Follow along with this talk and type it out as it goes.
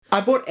I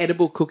bought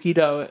edible cookie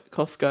dough at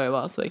Costco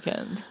last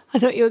weekend. I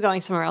thought you were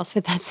going somewhere else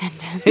with that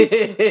sentence.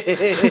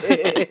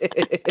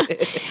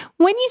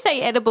 When you say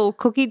edible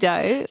cookie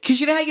dough...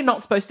 Because you know how you're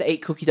not supposed to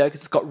eat cookie dough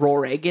because it's got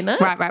raw egg in it?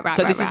 Right.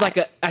 So this is like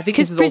I think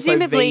this is also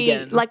presumably,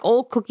 vegan. like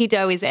all cookie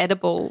dough is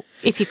edible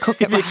if you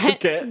cook it right.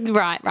 cook it.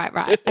 Right.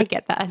 I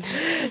get that.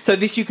 So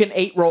this you can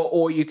eat raw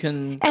or you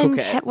can cook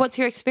it. And what's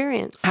your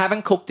experience? I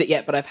haven't cooked it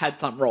yet, but I've had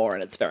some raw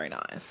and it's very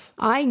nice.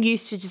 I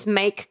used to just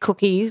make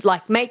cookies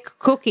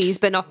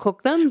but not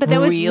cook them. But there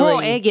was raw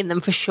Really? egg in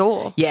them for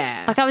sure.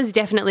 Yeah. Like I was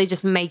definitely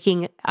just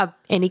making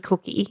any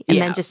cookie and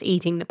then just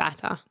eating the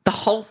batter. The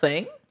whole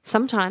thing?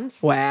 Sometimes.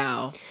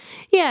 Wow.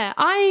 Yeah,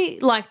 I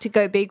like to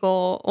go big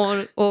or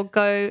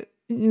go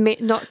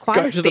not quite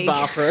Go as to big. the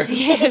bathroom.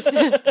 Yes.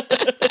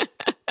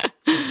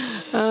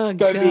 Oh,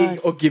 Go God.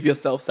 big or give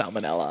yourself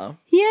salmonella.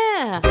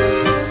 Yeah.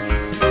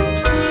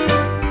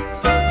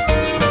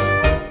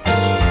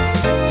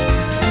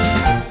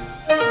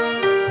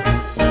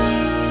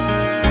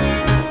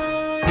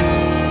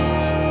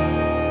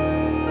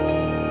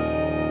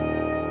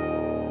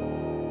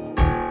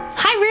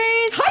 Hi,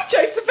 Ruth. Hi,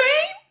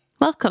 Josephine.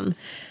 Welcome.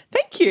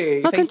 Thank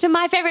you. Welcome to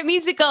my favourite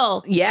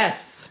musical.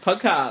 Yes,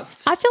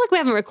 podcast. I feel like we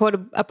haven't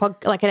recorded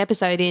an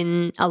episode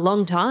in a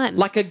long time.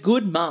 Like a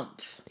good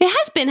month. It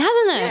has been,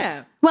 hasn't it?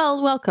 Yeah.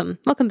 Well, welcome.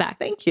 Welcome back.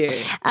 Thank you.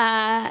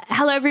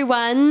 Hello,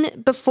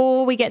 everyone.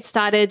 Before we get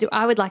started,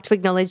 I would like to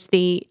acknowledge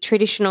the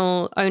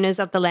traditional owners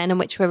of the land on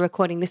which we're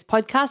recording this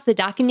podcast, the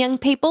Darkin Young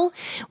people.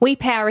 We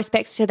pay our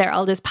respects to their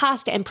elders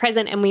past and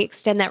present, and we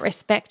extend that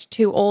respect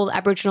to all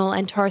Aboriginal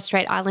and Torres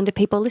Strait Islander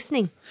people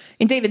listening.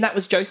 Indeed, and that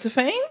was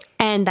Josephine.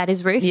 And that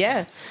is Ruth.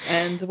 Yes,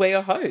 and we're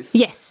your hosts.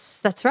 Yes,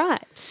 that's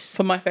right.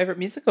 For my favourite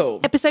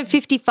musical. Episode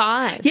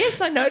 55. Yes,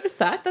 I noticed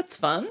that. That's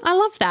fun. I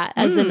love that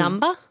as a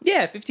number.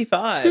 Yeah,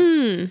 55.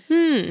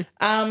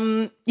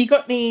 You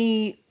got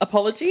any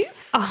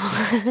apologies?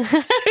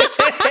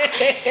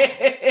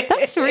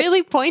 That's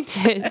really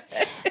pointed.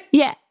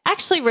 Yeah,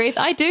 actually, Ruth,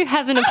 I do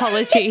have an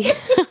apology.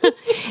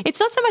 It's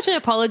not so much an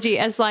apology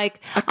as like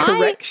A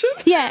correction?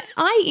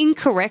 I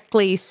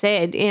incorrectly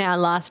said in our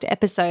last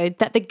episode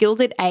that The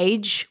Gilded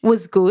Age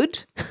was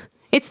good.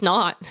 It's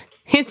not.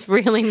 It's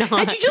really not.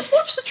 Had you just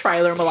watched the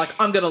trailer and were like,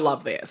 I'm going to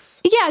love this?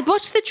 Yeah, I'd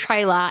watched the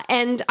trailer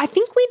and I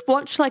think we'd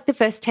watched like the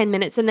first 10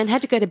 minutes and then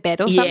had to go to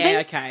bed or something. Yeah,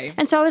 okay.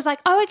 And so I was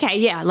like, oh, okay,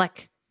 yeah,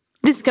 like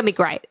this is going to be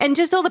great. And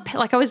just all the,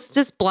 like I was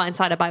just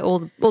blindsided by all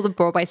the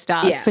Broadway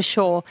stars for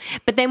sure.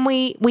 But then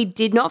we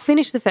did not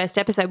finish the first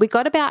episode. We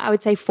got about, I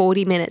would say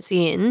 40 minutes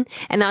in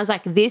and I was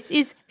like, this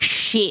is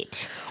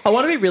shit. I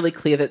want to be really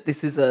clear that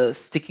this is a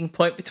sticking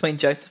point between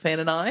Josephine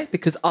and I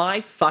because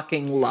I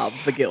fucking love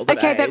The Gilded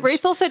Age. Okay, but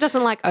Ruth also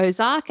doesn't like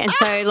Ozark and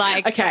so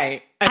like.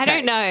 Okay. I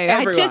don't know.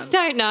 Everyone. I just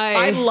don't know.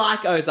 I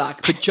like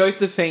Ozark, but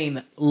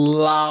Josephine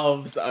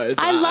loves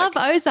Ozark. I love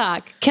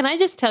Ozark. Can I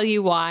just tell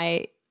you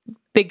why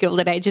The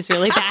Gilded Age is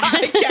really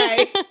bad?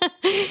 Okay.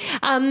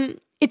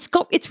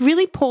 It's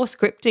really poor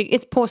scripting.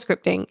 It's poor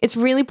scripting. It's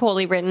really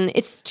poorly written.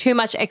 It's too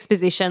much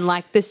exposition.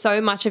 Like there's so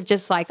much of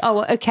just like,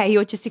 oh, okay,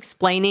 you're just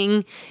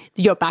explaining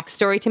your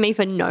backstory to me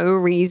for no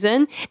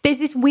reason. There's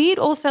this weird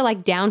also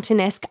like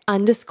Downton-esque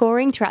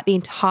underscoring throughout the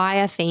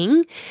entire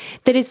thing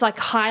that is like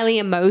highly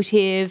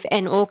emotive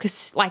and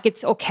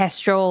it's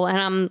orchestral and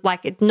I'm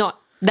like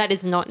that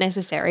is not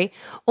necessary.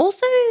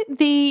 Also,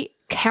 the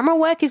camera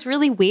work is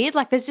really weird.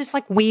 Like there's just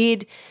like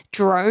weird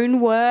drone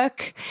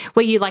work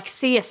where you like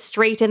see a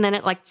street and then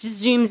it like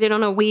just zooms in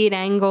on a weird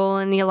angle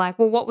and you're like,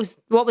 well, what was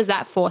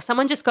that for?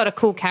 Someone just got a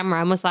cool camera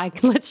and was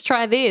like, let's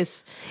try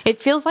this. It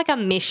feels like a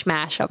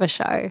mishmash of a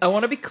show. I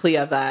want to be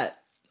clear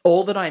that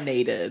all that I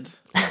needed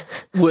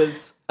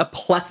was a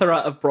plethora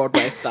of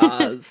Broadway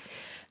stars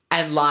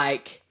and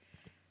like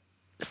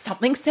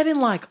something set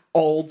in like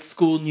old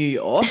school New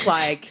York.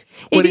 Like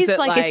what it is it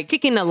like it's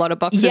ticking a lot of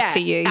boxes for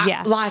you.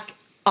 Yeah. Like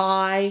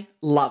I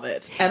love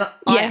it.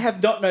 I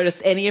have not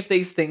noticed any of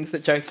these things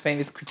that Josephine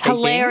is critiquing.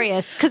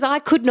 Hilarious. Because I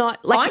could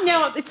not like I'm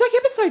now it's like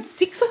episode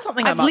 6 or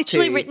something. I've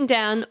literally written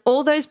down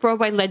all those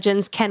Broadway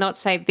legends cannot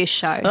save this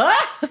show.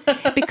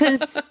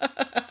 Because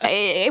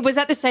it was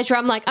at the stage where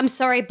I'm like, I'm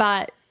sorry,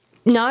 but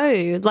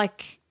no,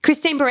 like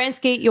Christine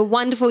Baranski, you're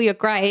wonderful, you're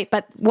great,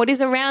 but what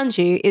is around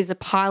you is a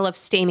pile of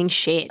steaming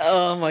shit.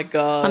 Oh my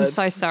God. I'm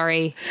so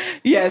sorry.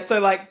 Yeah, so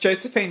like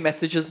Josephine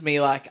messages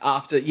me like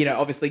after, you know,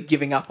 obviously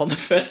giving up on the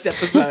first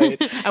episode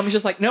and was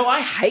just like, no,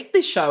 I hate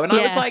this show. And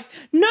I was like,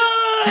 no.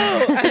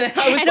 And then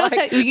I was and like,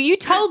 also you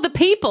told the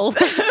people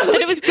that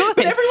it was good.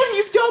 But everyone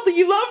you've told that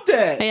you loved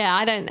it. Yeah,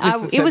 I don't.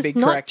 This is it a was big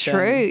not correction.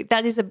 true.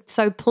 That is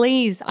so.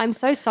 Please, I'm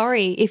so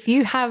sorry if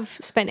you have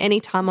spent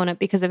any time on it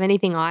because of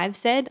anything I've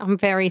said. I'm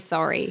very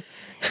sorry.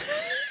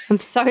 I'm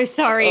so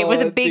sorry. It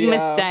was a big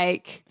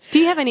mistake. Do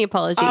you have any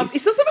apologies?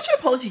 It's not so much an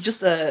apology,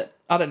 just a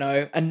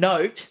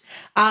note.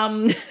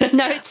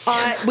 Notes.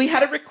 We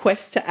had a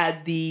request to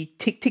add the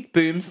Tick Tick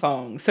Boom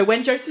song. So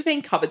when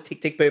Josephine covered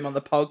Tick Tick Boom on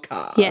the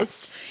podcast,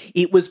 Yes.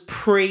 it was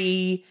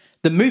pre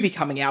the movie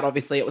coming out,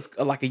 obviously, it was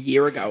like a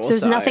year ago or so.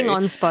 there's nothing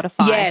on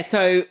Spotify. Yeah,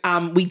 so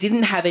we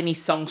didn't have any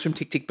songs from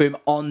Tick Tick Boom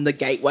on the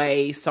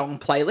Gateway song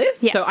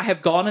playlist. Yeah. So I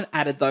have gone and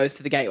added those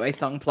to the Gateway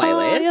song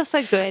playlist. Oh, you're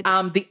so good.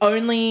 The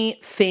only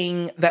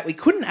thing that we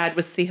couldn't add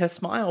was See Her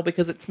Smile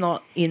because it's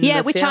not in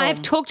the which film. I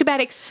have talked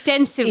about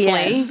extensively.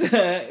 Yes.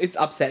 It's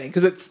upsetting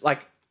because it's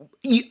like,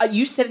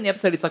 you said in the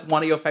episode it's like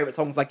one of your favourite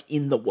songs like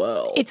in the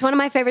world. It's one of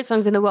my favorite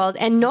songs in the world,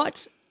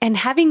 and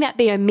having that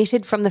be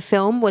omitted from the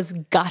film was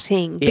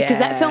gutting because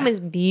that film is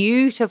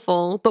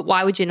beautiful, but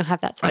why would you not have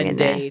that song in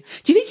there? Do you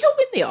think he'll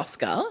win the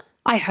Oscar?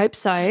 I hope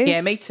so.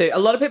 Yeah, me too. A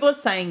lot of people are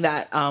saying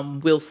that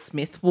Will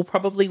Smith will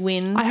probably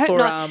win. I hope for,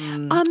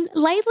 not.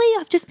 Lately,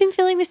 I've just been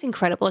feeling this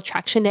incredible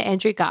attraction to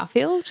Andrew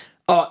Garfield.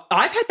 Oh,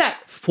 I've had that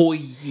for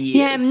years.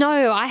 Yeah,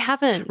 no, I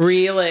haven't.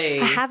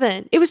 Really? I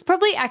haven't. It was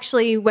probably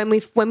actually when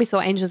we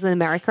saw Angels in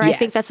America. I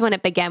think Yes. that's when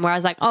it began. Where I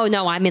was like, oh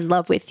no, I'm in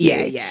love with you.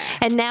 Yeah.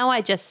 And now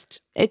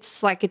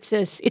it's like it's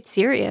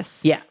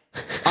serious. Yeah,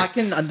 I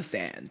can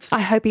understand.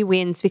 I hope he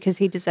wins because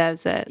he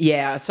deserves it.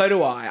 Yeah, so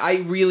do I. I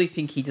really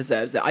think he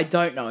deserves it. I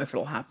don't know if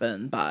it'll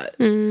happen, but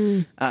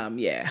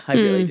yeah, I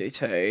really do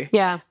too.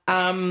 Yeah.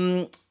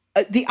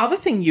 The other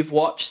thing you've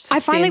watched I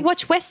finally since-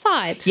 watched West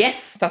Side.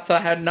 Yes, that's what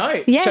I had a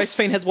note. Yes.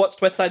 Josephine has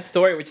watched West Side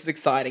Story, which is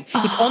exciting.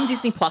 It's on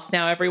Disney Plus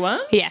now, everyone.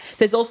 Yes.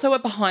 There's also a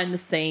behind the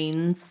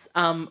scenes,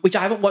 which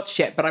I haven't watched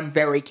yet, but I'm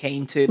very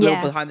keen to. Little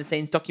Yeah. behind the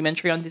scenes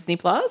documentary on Disney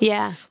Plus.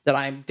 Yeah. That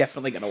I'm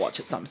definitely going to watch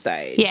at some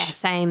stage. Yeah,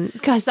 same.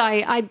 Because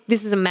I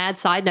this is a mad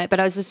side note, but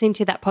I was listening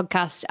to that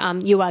podcast,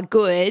 You Are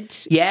Good.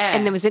 Yeah.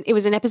 And it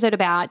was an episode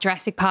about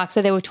Jurassic Park.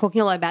 So they were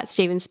talking a lot about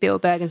Steven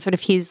Spielberg and sort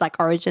of his like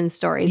origin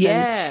stories.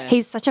 Yeah. And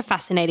he's such a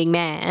fascinating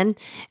man.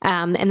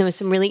 And there were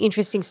some really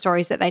interesting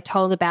stories that they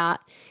told about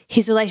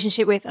his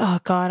relationship with, oh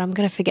God, I'm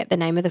going to forget the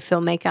name of the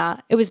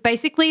filmmaker. It was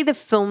basically the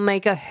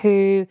filmmaker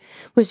who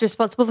was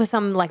responsible for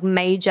some like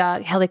major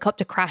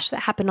helicopter crash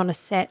that happened on a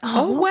set.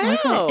 Oh, what was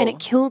wow. it? And it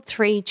killed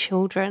 3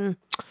 children.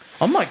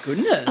 Oh my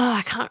goodness. Oh,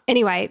 I can't.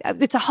 Anyway,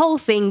 it's a whole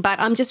thing, but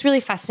I'm just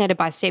really fascinated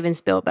by Steven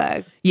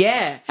Spielberg.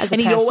 Yeah. As a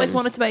And he always person.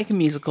 wanted to make a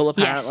musical,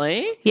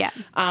 apparently. Yes.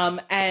 Yeah.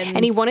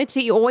 And He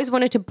always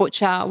wanted to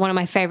butcher one of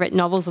my favorite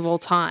novels of all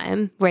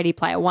time, Ready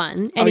Player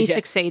One, and he yes.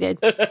 succeed.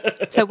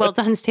 So well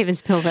done, Steven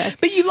Spielberg.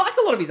 But you like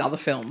a lot of his other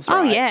films, right?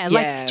 Oh yeah,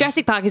 like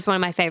Jurassic Park is one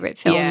of my favorite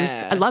films.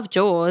 Yeah. I love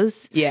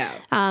Jaws. Yeah.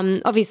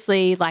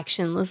 Obviously, like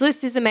Schindler's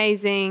List is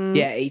amazing.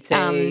 Yeah, E.T.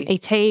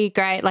 E.T.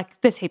 great.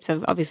 Like there's heaps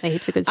of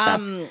good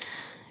stuff.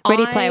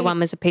 Ready Player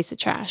One was a piece of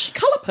trash.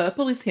 Colour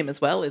Purple is him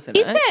as well, isn't it?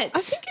 Is it? I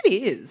think it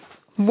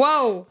is.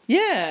 Whoa.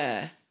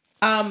 Yeah.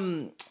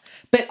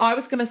 But I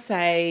was going to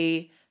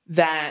say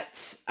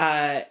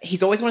that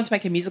he's always wanted to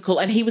make a musical,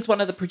 and he was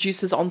one of the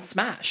producers on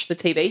Smash, the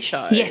TV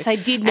show. Yes, I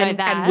did know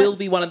that. And will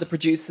be one of the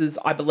producers,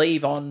 I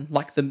believe, on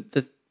like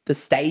the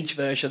stage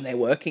version they're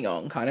working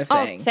on kind of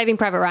Oh, thing. Saving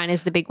Private Ryan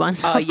is the big one,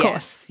 of yes,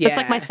 course. yeah. That's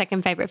like my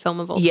second favorite film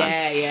of all time.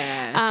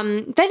 Yeah.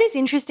 That is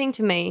interesting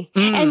to me.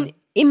 Mm. And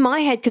in my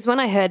head, because when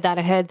I heard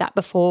that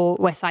before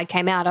West Side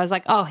came out, I was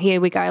like, oh,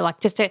 here we go. Like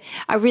just a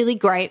really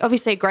great,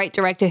 obviously a great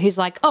director who's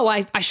like, oh,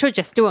 I should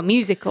just do a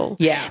musical.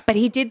 Yeah. But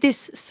he did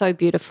this so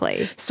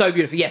beautifully. So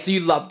beautiful. Yeah, so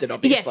you loved it,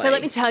 obviously. Yeah, so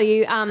let me tell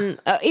you,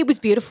 it was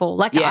beautiful.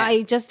 Like Yeah.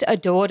 I just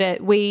adored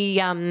it.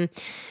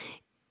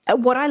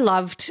 What I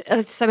loved,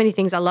 so many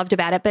things I loved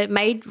about it, but it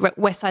made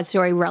West Side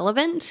Story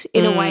relevant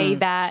in a way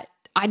that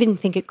I didn't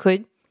think it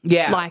could.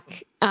 Yeah.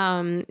 Like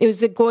it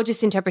was a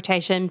gorgeous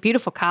interpretation,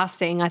 beautiful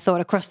casting, I thought,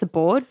 across the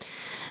board.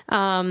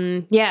 For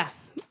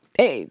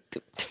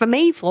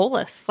me,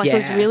 flawless. Like it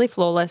was Yeah. really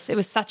flawless. It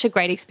was such a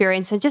great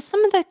experience. And just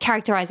some of the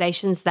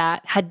characterizations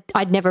that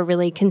I'd never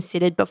really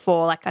considered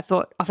before. Like I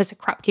thought Officer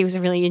Krupke was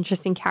a really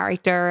interesting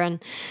character.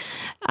 And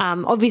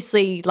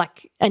obviously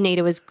like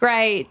Anita was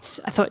great.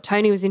 I thought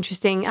Tony was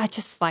interesting. I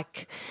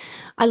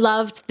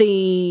loved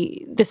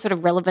the sort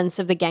of relevance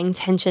of the gang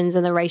tensions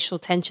and the racial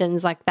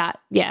tensions like that.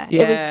 Yeah.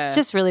 It was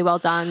just really well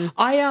done.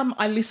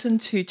 I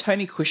listened to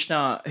Tony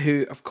Kushner,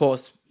 who of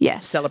course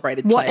Yes.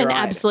 celebrated What playwright.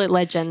 an absolute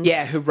legend.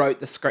 Yeah, who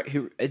wrote the script,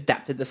 who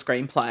adapted the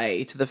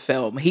screenplay to the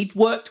film. He'd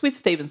worked with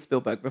Steven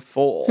Spielberg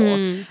before.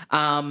 And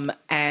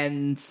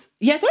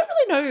yeah, I don't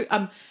really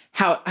know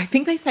how, I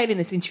think they say it in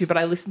this interview, but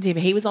I listened to him.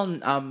 He was on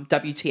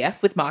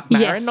WTF with Mark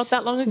Maron Yes. not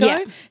that long ago.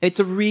 Yeah. It's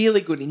a really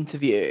good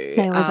interview.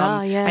 They always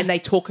are, yeah. And they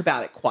talk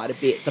about it quite a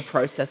bit, the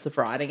process of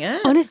writing it.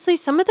 Honestly,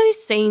 some of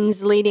those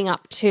scenes leading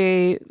up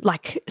to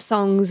like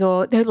songs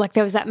or like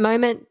there was that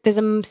moment, there's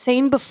a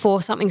scene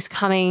before something's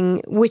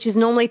coming, which is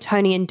normally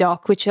Tony and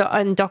Doc,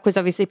 and Doc was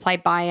obviously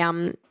played by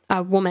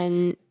a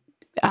woman.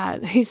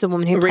 Who's the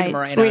woman who Rita played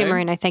Moreno. Rita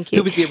Moreno? Thank you.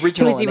 Who was the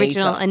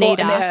original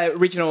Anita.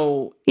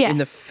 Original Yeah. in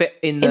the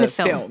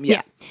film.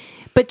 Yeah.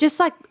 But just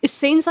like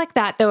scenes like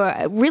that, they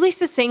were really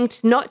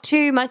succinct, not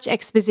too much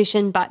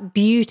exposition, but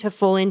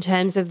beautiful in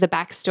terms of the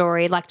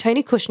backstory. Like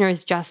Tony Kushner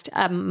is just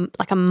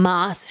like a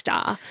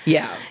master.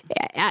 Yeah.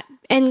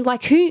 And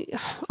like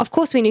of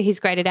course we knew he's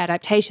great at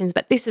adaptations,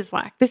 but this is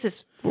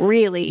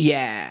really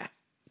Yeah.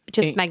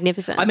 just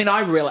magnificent. I mean,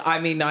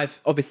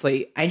 I've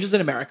obviously Angels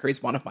in America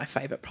is one of my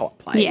favorite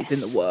plays Yes. in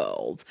the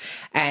world,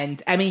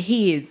 and I mean,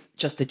 he is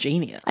just a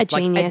genius, A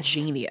genius. like a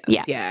genius.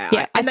 Yeah. Yeah, Yeah.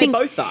 and I think- they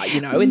both are,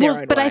 in their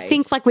own but way. I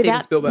think like Steven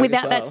without Spielberg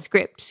as well. that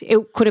script,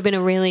 it could have been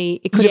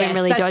really Yes,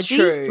 that's dodgy.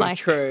 true, Like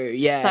true,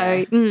 yeah.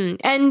 So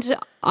and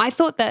I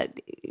thought that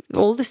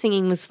all the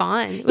singing was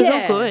fine. It was all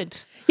Yeah. good.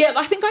 Yeah,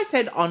 I think I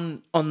said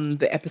on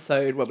the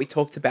episode where we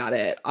talked about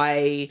it,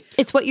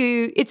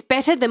 It's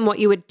better than what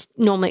you would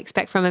normally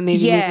expect from a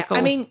movie musical.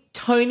 I mean,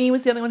 Tony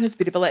was the only one who's a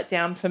bit of a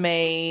letdown for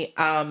me,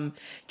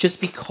 just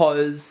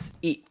because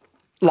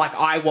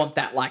I want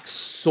that like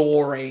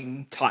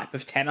soaring type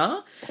of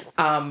tenor,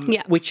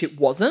 which it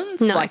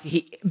wasn't. No.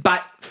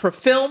 But for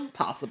film,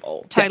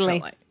 passable.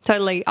 Definitely.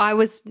 Totally. I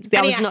was he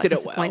not acted it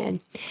well. disappointed.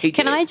 He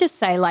Can did. I just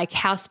say like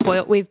how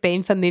spoilt we've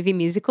been for movie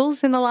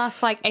musicals in the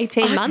last like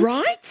 18 months?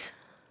 Right?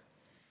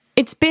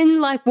 It's been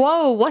like,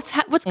 whoa, what's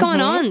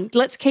going on?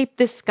 Let's keep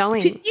this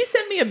going. Did you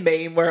send me a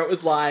meme where it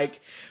was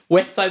like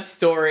West Side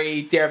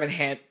Story, Dear Evan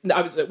Hansen?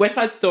 I was West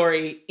Side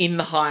Story, In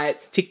the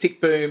Heights, Tick Tick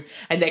Boom,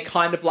 and they're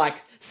kind of like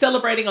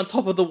celebrating on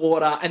top of the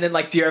water, and then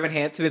like Dear Evan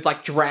Hansen is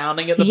like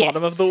drowning at the Yes.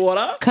 bottom of the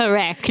water.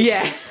 Correct.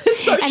 Yeah,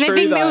 it's so And true. I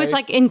think though. there was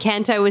like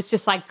Encanto was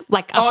just like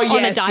up Oh, on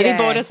a yes, diving yeah.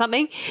 board or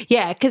something.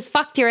 Yeah, because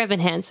fuck Dear Evan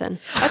Hansen.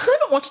 I still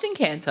haven't watched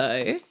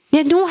Encanto.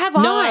 Yeah, nor have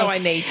I. No, I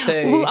need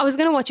to. Well, I was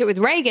going to watch it with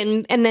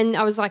Reagan, and then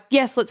I was like,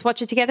 yes, let's watch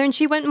it together. And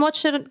she went and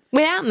watched it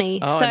without me.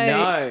 Oh, so,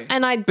 no.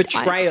 And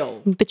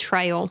Betrayal.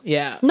 betrayal.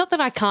 Yeah. Not that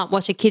I can't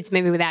watch a kid's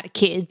movie without a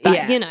kid, but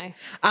Yeah. you know.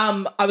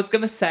 I was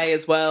going to say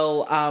as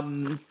well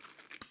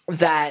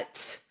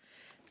that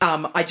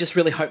I just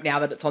really hope now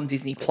that it's on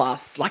Disney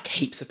Plus, like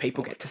heaps of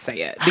people get to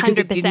see it because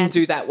it 100%. didn't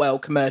do that well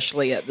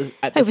commercially at the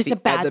It was a at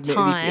the bad movie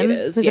time. It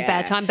theaters. was a Yeah.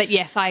 bad time, but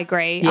yes, I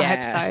agree. I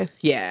hope so.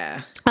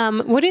 Yeah.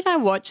 What did I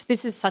watch?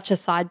 This is such a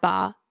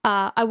sidebar.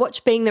 I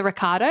watched Being the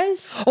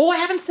Ricardos. Oh, I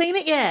haven't seen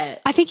it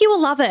yet. I think you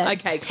will love it.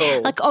 Okay,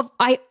 cool. Like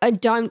I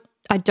don't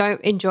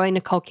enjoy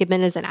Nicole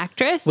Kidman as an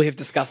actress. We have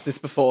discussed this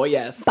before.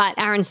 Yes. But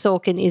Aaron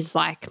Sorkin is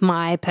like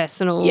my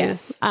personal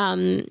Yes.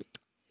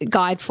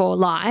 guide for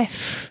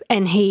life,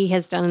 and he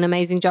has done an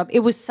amazing job. It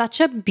was such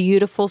a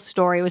beautiful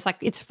story. It was like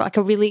it's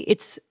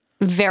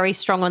very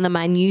strong on the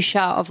minutiae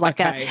of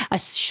like Okay. a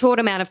short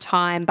amount of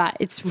time, but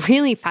it's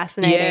really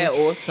fascinating. Yeah,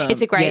 awesome.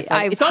 It's a great. Yes,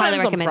 I it's on highly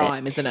Amazon recommend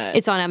Prime, it. isn't it?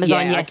 It's on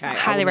Amazon. Yeah, Yes, okay.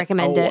 highly I'll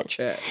recommend it. watch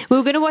it. We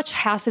were going to watch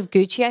House of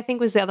Gucci. I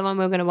think was the other one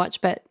we were going to watch,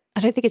 but I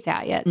don't think it's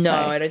out yet. No, so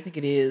I don't think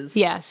it is.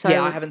 Yeah, so-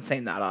 I haven't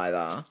seen that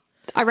either.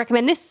 I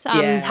recommend this.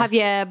 Yeah.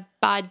 Javier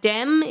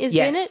Bardem is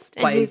in it.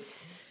 and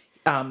plays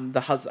the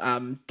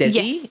husband, Desi.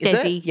 Yes, is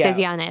Desi. it? Yeah.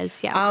 Desi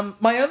Arnaz, yeah.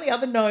 My only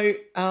other note,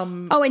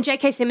 Oh, and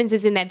J.K. Simmons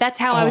is in there. That's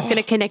how I was going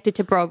to connect it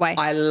to Broadway.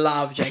 I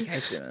love J.K.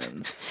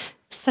 Simmons.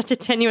 Such a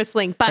tenuous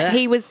link, but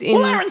he was in.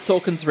 Well, Aaron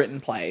Sorkin's written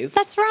plays.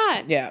 That's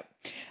right. Yeah.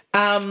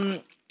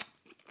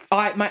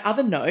 My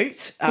other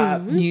note,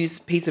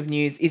 piece of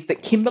news is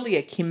that Kimberly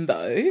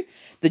Akimbo,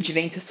 the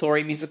Janine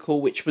Tesori musical,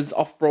 which was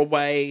off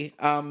Broadway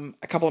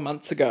a couple of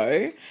months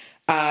ago,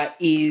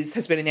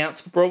 has been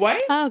announced for Broadway.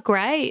 Oh,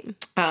 great.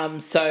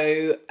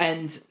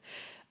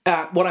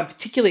 What I'm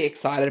particularly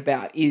excited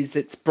about is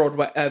it's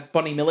Broadway.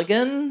 Bonnie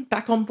Milligan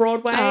back on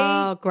Broadway.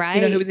 Oh,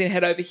 great. Who was in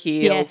Head Over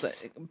Heels,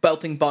 Yes.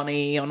 belting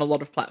Bonnie on a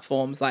lot of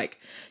platforms. Like,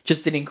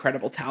 just an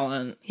incredible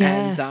talent.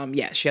 Yeah.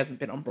 And she hasn't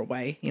been on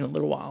Broadway in a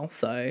little while.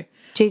 So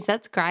Geez,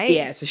 that's great.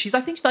 yeah, so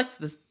I think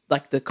she's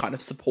the kind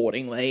of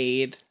supporting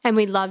lead. And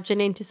we love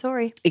Janine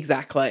Tesori.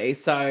 Exactly.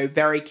 So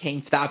very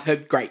keen for that. I've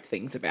heard great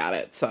things about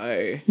it.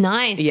 So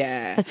Nice.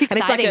 yeah, That's And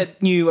exciting. it's like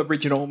a new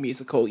original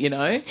musical.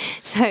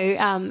 So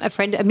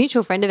a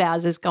mutual friend of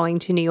ours is going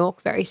to New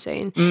York very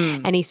soon.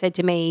 And he said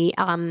to me,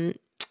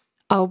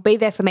 I'll be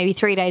there for maybe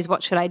 3 days.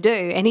 What should I do?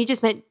 And he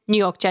just meant New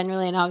York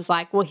generally. And I was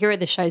like, well, here are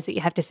the shows that you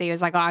have to see. He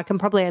was like, oh, I can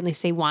probably only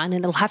see one,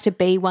 and it'll have to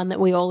be one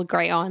that we all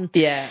agree on.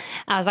 Yeah.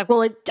 I was like,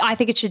 well, I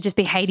think it should just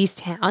be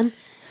Hadestown.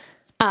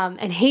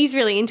 And he's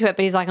really into it,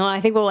 but he's like, oh, I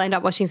think we'll end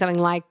up watching something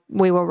like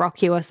We Will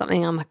Rock You or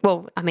something. I'm like,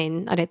 well, I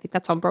mean, I don't think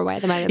that's on Broadway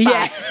at the moment.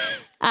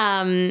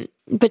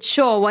 But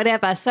sure,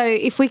 whatever. So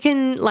if we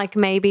can like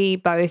maybe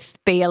both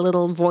be a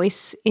little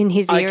voice in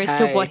his ear as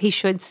to Okay. what he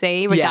should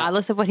see,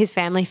 regardless of what his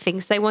family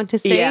thinks they want to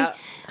see. Yeah.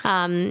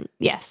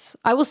 Yes,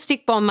 I will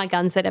stick on my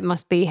guns that it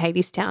must be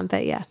Hadestown,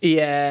 but yeah.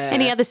 Yeah.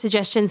 Any other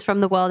suggestions from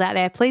the world out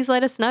there, please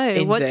let us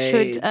know. What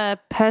should Indeed. a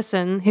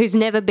person who's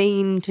never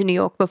been to New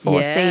York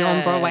before see on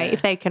Yeah. Broadway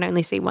if they can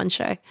only see one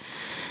show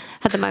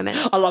at the moment?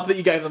 I love that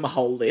you gave them a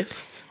whole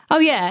list. Oh,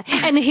 yeah.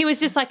 And he was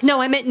just like, no,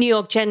 I meant New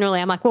York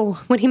generally. I'm like, well,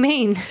 what do you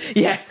mean?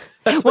 Yeah.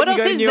 That's What what,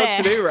 you else go to is New York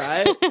there? to do,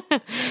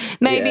 right?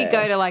 Maybe Yeah.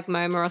 go to like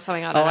MoMA or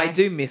something. I don't Oh, know. I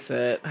do miss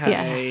it.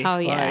 Hey. Yeah. Oh,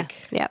 yeah. Like,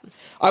 yeah.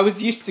 I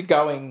was used to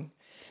going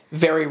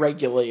very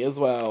regularly as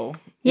well.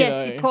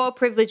 Yes, know. you poor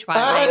privileged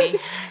white lady.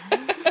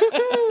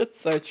 It's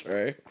so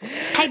true.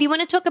 Hey, do you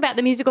want to talk about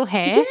the musical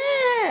Hair?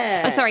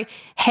 Yeah. Oh, sorry,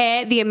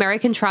 Hair, the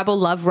American Tribal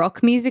Love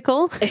Rock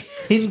musical.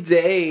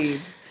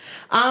 Indeed.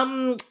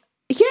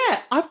 Yeah,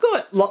 I've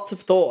got lots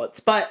of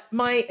thoughts, but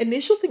my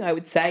initial thing I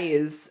would say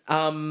is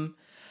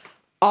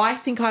I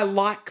think I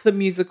like the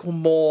musical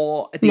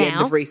more at the end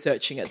Now? of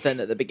researching it than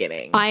at the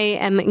beginning. I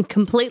am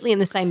completely in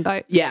the same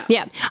boat. Yeah.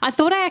 Yeah. I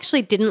thought I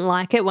actually didn't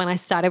like it when I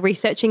started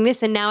researching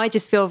this, and now I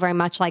just feel very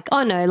much like,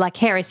 oh no, like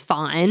Hair is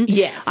fine.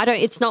 Yes.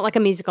 It's not like a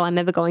musical I'm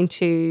ever going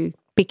to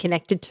be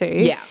connected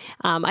to. Yeah.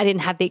 I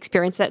didn't have the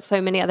experience that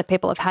so many other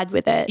people have had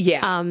with it.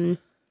 Yeah.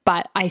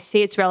 But I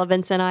see its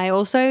relevance, and I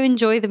also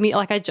enjoy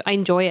I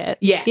enjoy it.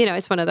 Yeah. You know,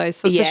 it's one of those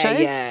sorts of shows.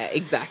 Yeah,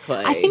 exactly.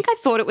 I think I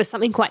thought it was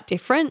something quite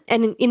different.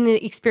 And in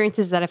the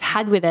experiences that I've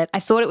had with it, I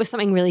thought it was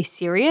something really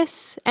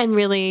serious and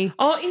really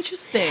Oh,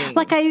 interesting.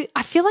 like I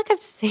feel like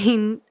I've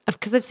seen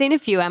a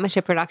few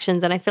amateur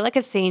productions, and I feel like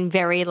I've seen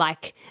very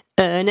like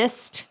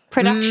earnest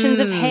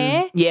productions of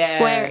Hair.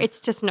 yeah. Where it's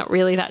just not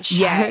really that show.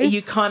 yeah,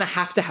 you kind of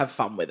have to have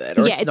fun with it,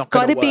 or Yeah, it's not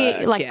got going to to be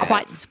work. like Yeah.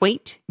 quite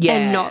sweet Yeah.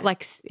 and not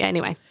like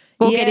anyway.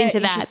 We'll get Yeah, into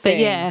that. But interesting.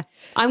 yeah,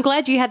 I'm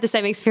glad you had the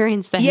same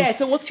experience then. Yeah,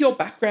 so what's your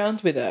background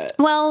with it?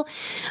 Well,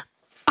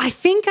 I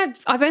think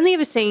I've only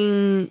ever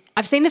seen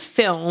the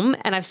film,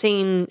 and I've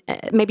seen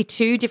maybe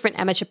 2 different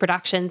amateur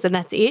productions, and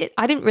that's it.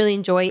 I didn't really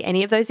enjoy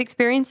any of those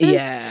experiences.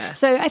 Yeah.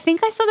 So I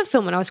think I saw the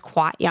film when I was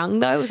quite young,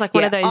 though. It was like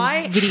one of those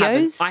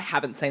videos. I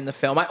haven't seen the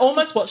film. I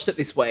almost watched it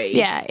this week.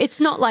 Yeah, it's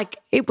not like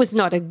it was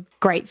not a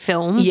great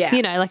film. Yeah.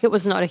 You know, like it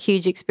was not a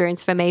huge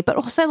experience for me. But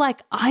also,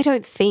 like, I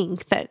don't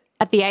think that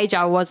at the age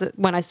I was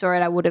when I saw it,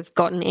 I would have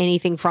gotten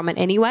anything from it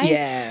anyway.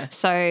 Yeah.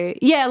 So,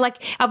 yeah, like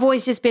I've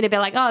always just been a bit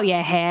like, oh,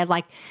 yeah,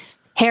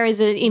 Hair is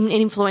an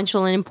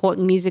influential and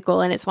important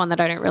musical, and it's one that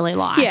I don't really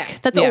like. Yeah,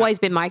 That's yeah. always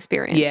been my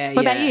experience. Yeah,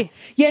 What about you?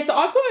 Yeah, so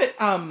I've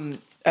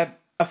got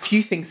a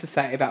few things to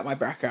say about my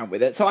background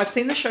with it. So I've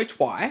seen the show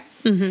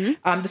twice. The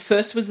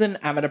first was an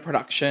amateur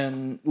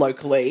production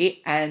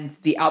locally, and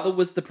the other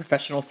was the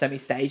professional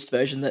semi-staged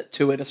version that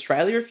toured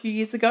Australia a few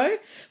years ago.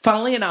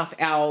 Funnily enough,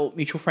 our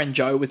mutual friend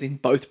Joe was in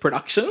both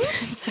productions.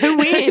 So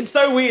weird. It's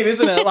so weird,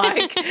 isn't it?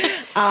 Like,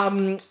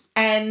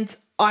 and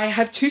I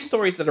have 2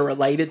 stories that are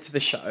related to the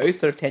show,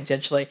 sort of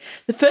tangentially.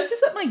 The first is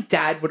that my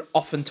dad would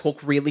often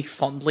talk really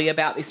fondly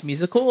about this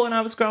musical when I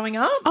was growing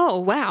up.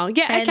 Oh, wow.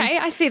 Yeah, And- okay,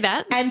 I see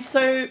that. And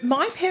so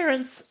my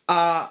parents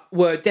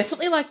were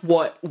definitely like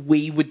what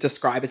we would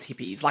describe as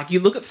hippies. Like you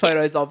look at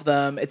photos of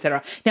them,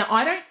 etc. Now,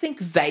 I don't think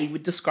they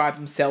would describe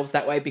themselves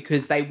that way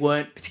because they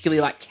weren't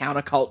particularly like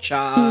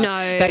counterculture.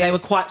 No. They were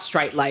quite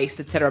straight-laced,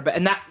 etc.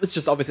 And that was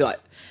just obviously like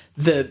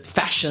the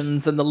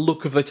fashions and the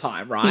look of the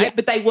time, right? Yeah.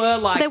 But they were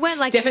like, They weren't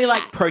like- definitely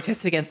like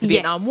protested against the Yes.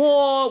 Vietnam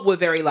War, were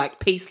very like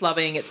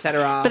peace-loving,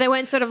 etc. But they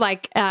weren't sort of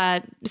like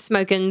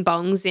smoking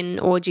bongs in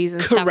orgies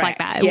and stuff like Correct,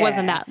 that. It yeah.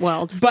 wasn't that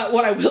world. But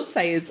what I will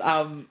say is,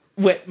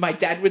 what my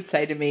dad would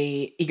say to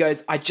me, he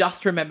goes, I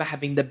just remember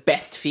having the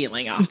best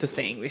feeling after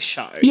seeing this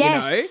show,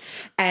 Yes.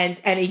 you know?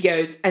 And he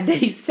goes, and then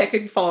his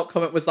second follow-up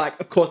comment was like,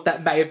 of course,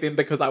 that may have been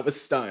because I was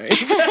stoned.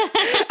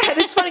 And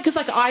it's funny because,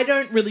 like, I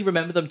don't really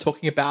remember them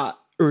talking about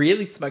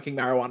really smoking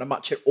marijuana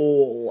much at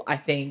all, I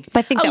think. But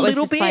I think a that was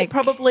little just, bit, like-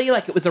 probably.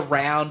 Like, it was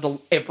around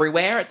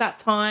everywhere at that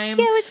time.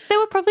 Yeah, they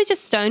were probably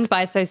just stoned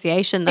by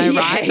association, though,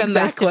 right? For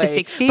most of the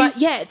 60s. But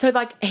yeah, so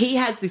like he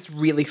has this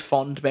really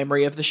fond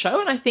memory of the show,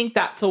 and I think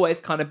that's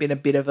always kind of been a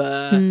bit of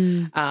a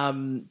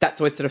that's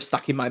always sort of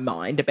stuck in my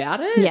mind about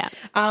it. Yeah.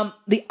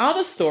 The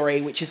other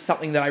story, which is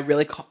something that I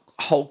really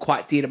hold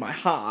quite dear to my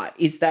heart,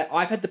 is that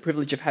I've had the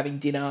privilege of having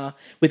dinner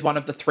with one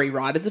of the 3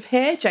 writers of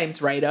Hair, James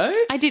Rado.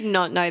 I did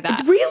not know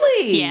that.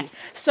 Really?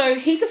 Yes. So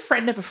he's a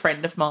friend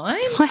of mine.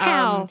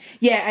 Wow.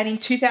 Yeah, and in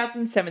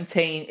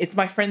 2017, it's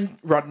my friend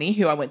Rodney,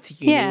 who I went to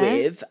uni Yeah.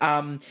 with.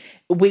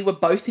 We were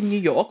both in New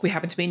York. We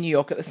happened to be in New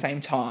York at the same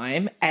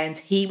time, and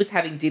he was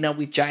having dinner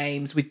with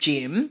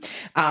Jim,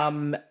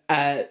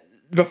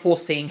 before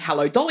seeing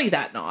Hello Dolly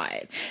that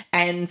night.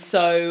 And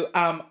so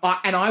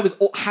I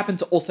happened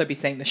to also be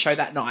seeing the show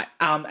that night.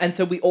 And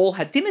so we all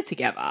had dinner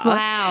together.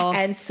 Wow.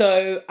 And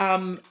so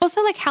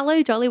Also, like,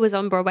 Hello Dolly was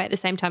on Broadway at the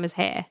same time as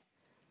Hair.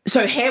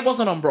 so Hair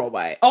wasn't on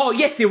Broadway. Oh,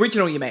 yes, the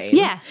original you mean.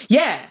 Yeah.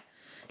 Yeah.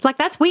 Like,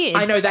 that's weird.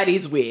 I know, that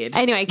is weird.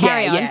 Anyway,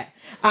 carry on.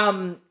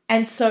 Yeah.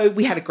 And so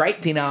we had a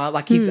great dinner.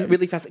 Like, he's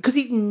really fascinating because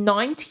he's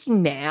 90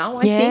 now,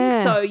 I think.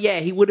 Yeah. So,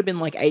 yeah, he would have been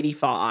like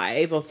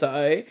 85 or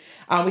so.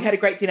 We had a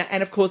great dinner.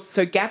 And, of course,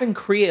 so Gavin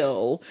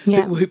Creel,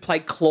 Yeah. who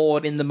played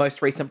Claude in the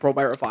most recent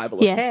Broadway revival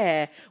of Yes.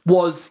 Hair,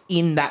 was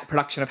in that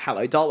production of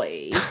Hello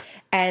Dolly.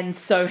 And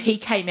so he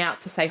came out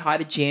to say hi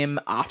to Jim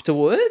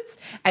afterwards.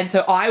 And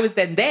so I was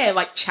then there,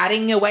 like,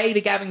 chatting away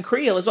to Gavin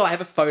Creel as well. I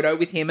have a photo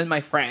with him and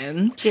my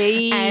friend.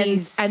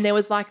 Jeez. And there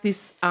was, like,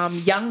 this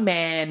young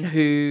man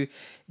who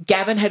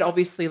Gavin had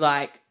obviously,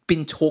 like,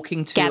 been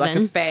talking to, like, a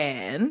Gavin.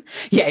 fan.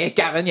 Yeah,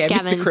 Gavin, yeah,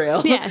 Gavin. Mr.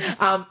 Creel.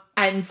 Yeah.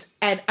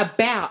 And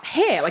about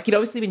Hair, like, he'd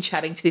obviously been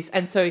chatting to this,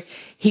 and so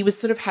he was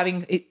sort of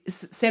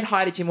said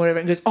hi to Jim, or whatever,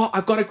 and goes, "Oh,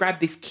 I've got to grab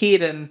this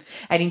kid and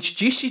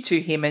introduce you to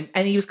him," and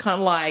he was kind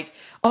of like,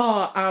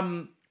 "Oh,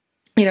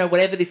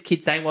 whatever this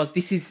kid's name was,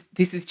 this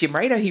is Jim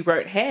Rader. He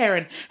wrote Hair,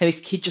 and this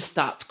kid just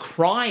starts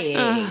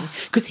crying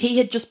because he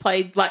had just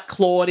played like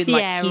Claude in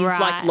like his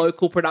like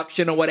local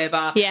production or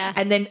whatever. Yeah.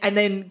 And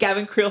then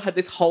Gavin Creel had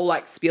this whole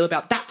like spiel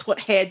about that's what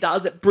Hair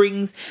does. It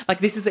brings like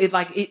this is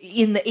like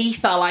in the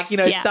ether, like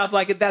stuff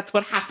like that's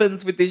what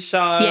happens with this show,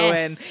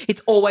 and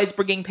it's always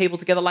bringing people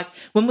together. Like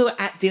when we were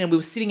at dinner, we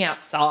were sitting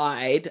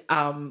outside,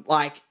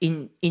 like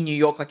in New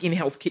York, like in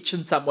Hell's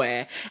Kitchen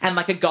somewhere, and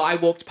like a guy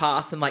walked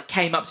past and like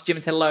came up to Jim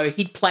and said hello.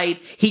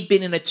 He'd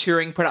been in a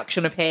touring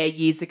production of Hair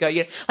years ago.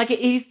 Like it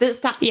is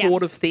that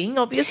sort of thing,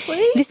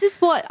 obviously. This is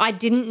what I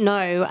didn't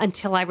know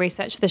until I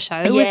researched the show.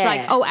 It was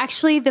like, oh,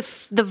 actually the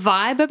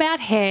vibe about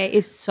Hair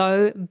is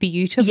so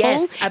beautiful.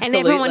 Yes, absolutely.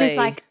 And everyone is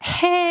like,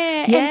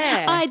 Hair,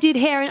 and I did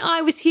Hair, and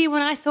I was here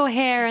when I saw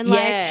Hair, and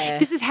like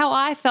this is how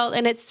I felt,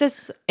 and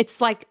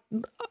it's like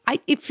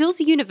it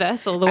feels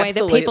universal the way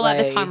that people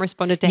at the time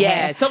responded to Hair.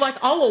 Yeah, so like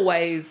I'll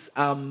always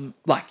have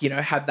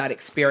that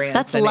experience.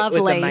 That's and lovely.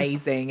 It was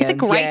amazing. It's a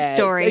great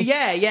story.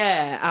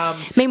 So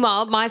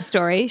meanwhile, my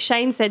story,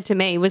 Shane said to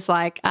me, was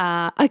like,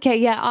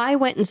 I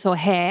went and saw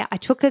Hair. I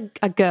took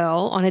a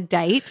girl on a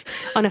date,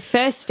 on a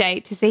first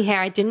date to see Hair.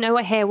 I didn't know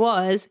what Hair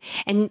was,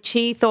 and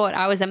she thought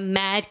I was a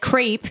mad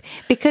creep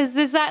because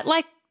there's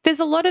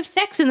a lot of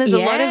sex and there's a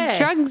lot of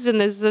drugs and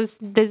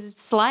there's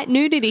slight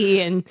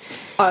nudity, and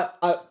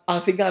I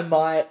think I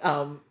might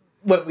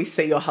when we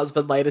see your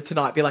husband later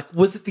tonight be like,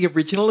 was it the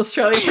original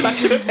Australian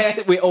production of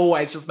Hair? We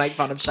always just make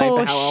fun of Shane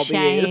for how old he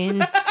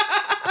is.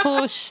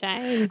 Poor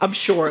Shane. I'm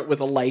sure it was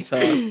a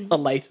later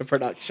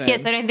production.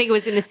 Yes, I don't think it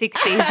was in the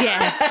 60s,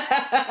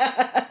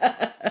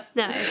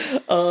 No.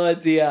 Oh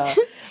dear.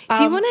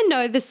 Do you want to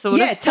know the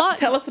sort of plot?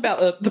 Tell us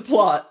about the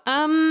plot.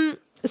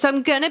 So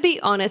I'm going to be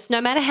honest, no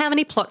matter how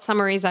many plot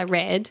summaries I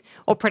read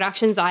or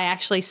productions I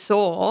actually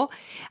saw,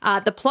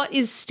 the plot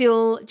is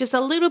still just a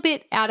little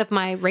bit out of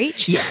my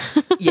reach.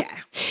 Yes, yeah.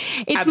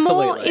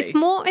 It's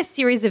more a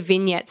series of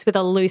vignettes with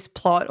a loose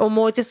plot, or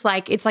more just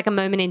like it's like a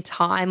moment in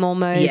time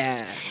almost.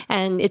 Yeah.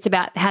 And it's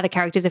about how the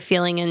characters are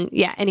feeling, and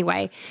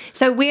anyway.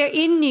 So we're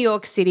in New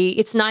York City.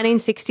 It's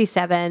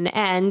 1967,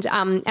 and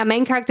our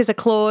main characters are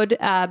Claude,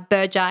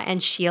 Berger,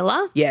 and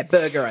Sheila. Yeah,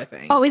 Berger, I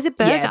think. Oh, is it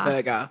Berger? Yeah,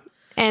 Berger.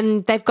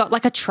 And they've got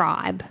like a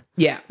tribe.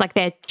 Yeah. Like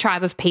their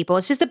tribe of people.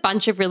 It's just a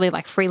bunch of really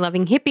like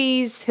free-loving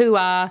hippies who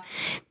are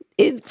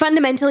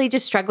fundamentally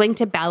just struggling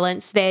to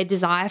balance their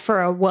desire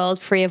for a world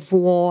free of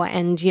war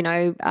and,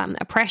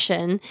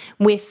 oppression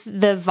with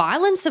the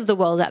violence of the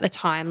world at the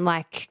time.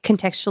 Like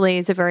contextually,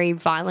 it's a very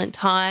violent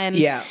time.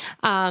 Yeah.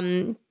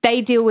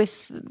 They deal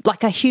with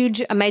like a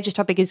major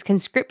topic is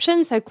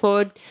conscription. So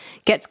Claude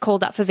gets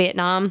called up for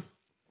Vietnam.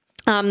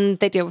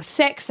 They deal with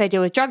sex, they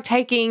deal with drug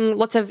taking,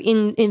 lots of,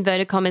 in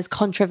inverted commas,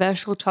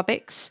 controversial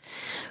topics.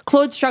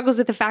 Claude struggles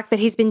with the fact that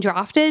he's been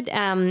drafted.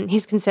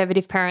 His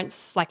conservative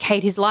parents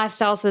hate his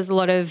lifestyle, so there's a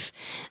lot of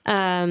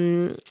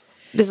tension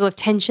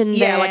there.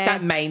 Yeah, like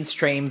that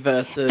mainstream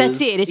versus...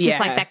 That's it. It's just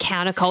like that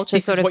counterculture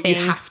this sort of thing.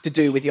 This is what you have to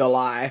do with your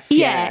life.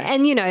 Yeah,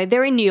 and,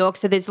 they're in New York,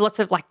 so there's lots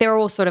of, they're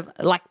all sort of,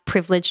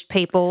 privileged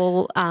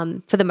people,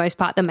 for the most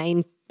part, the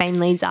main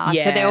leads are.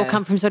 Yeah. So they all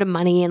come from sort of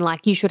money and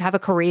you should have a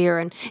career,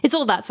 and it's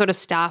all that sort of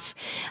stuff.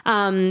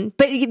 But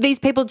these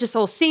people just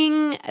all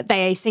sing.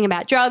 They sing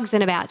about drugs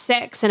and about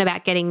sex and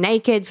about getting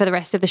naked for the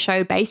rest of the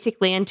show,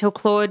 basically, until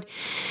Claude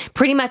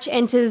pretty much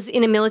enters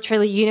in a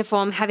military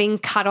uniform, having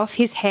cut off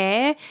his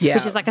hair, which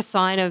is like a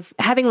sign of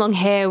having long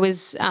hair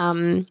was,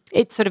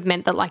 it sort of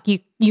meant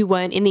that you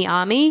weren't in the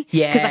army.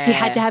 Yeah. Because you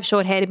had to have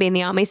short hair to be in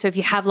the army. So if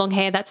you have long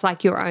hair, that's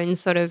like your own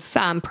sort of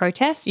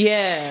protest.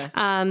 Yeah.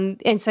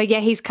 And so,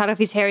 he's cut off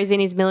his hair, he's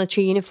in his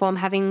military uniform,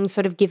 having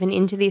sort of given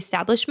into the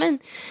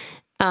establishment.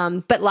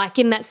 But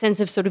in that sense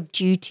of sort of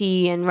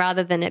duty, and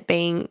rather than it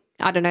being,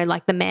 I don't know,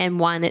 like the man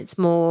won, it's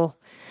more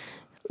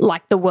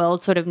like the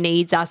world sort of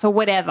needs us or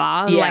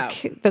whatever. Yeah.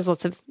 There's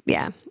lots of,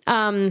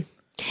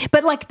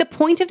 But the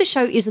point of the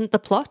show isn't the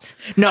plot.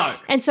 No.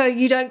 And so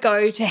you don't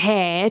go to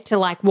Hair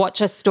to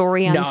watch a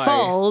story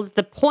unfold. No.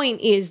 The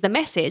point is the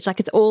message.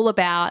 It's all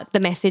about the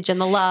message and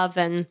the love.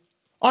 And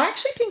I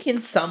actually think in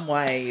some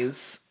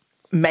ways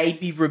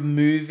maybe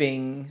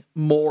removing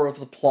more of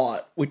the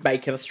plot would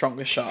make it a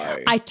stronger show.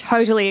 I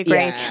totally agree.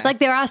 Yeah.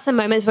 There are some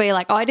moments where you're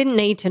like, oh, I didn't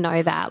need to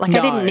know that. I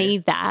didn't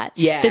need that.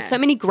 Yeah. There's so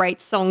many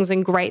great songs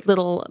and great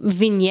little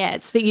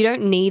vignettes that you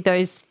don't need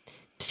those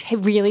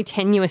really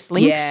tenuous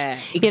links. Yeah,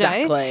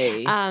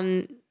 exactly.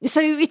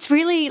 So it's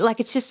really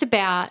it's just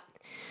about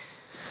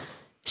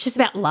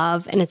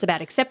love, and it's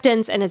about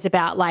acceptance, and it's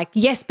about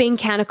yes, being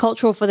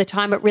countercultural for the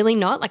time, but really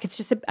not. It's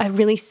just a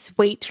really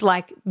sweet,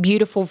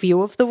 beautiful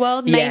view of the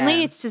world.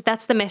 Mainly, it's just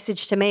that's the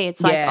message to me.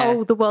 It's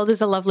oh, the world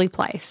is a lovely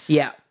place.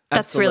 Yeah,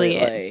 that's really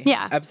it.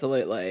 Yeah,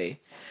 absolutely.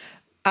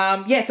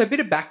 So a bit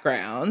of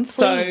background.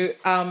 Please.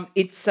 So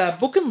it's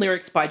book and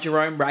lyrics by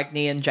Jerome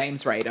Ragney and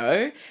James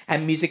Rado,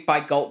 and music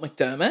by Galt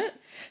McDermott.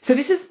 So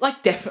this is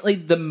definitely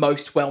the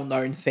most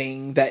well-known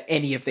thing that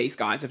any of these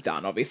guys have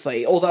done,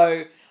 obviously.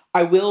 Although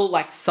I will,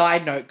 like,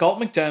 side note, Galt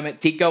McDermott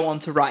did go on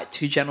to write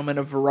Two Gentlemen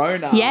of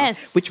Verona.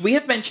 Yes. Which we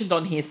have mentioned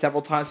on here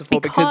several times before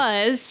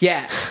Because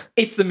yeah,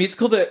 it's the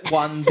musical that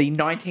won the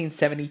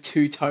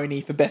 1972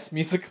 Tony for Best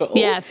Musical.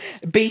 Yes.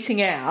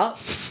 Beating out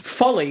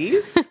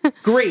Follies,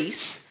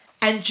 Grease,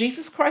 and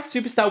Jesus Christ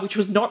Superstar, which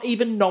was not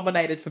even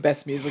nominated for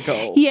Best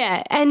Musical.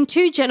 yeah, and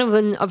Two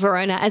Gentlemen of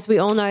Verona, as we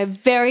all know,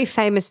 very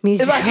famous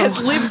musical. Like,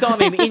 has lived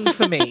on in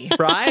infamy,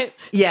 right?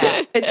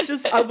 Yeah, it's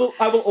just I will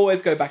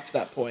always go back to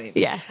that point.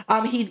 Yeah.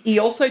 He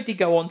also did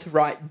go on to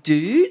write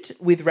Dude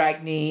with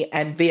Ragni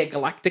and Via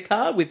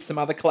Galactica with some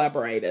other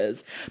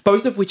collaborators,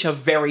 both of which are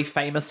very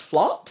famous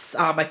flops.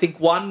 I think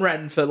one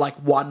ran for like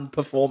one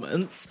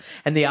performance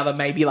and the other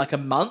maybe like a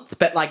month,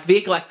 but like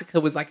Via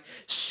Galactica was like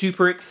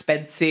super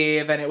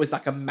expensive and it was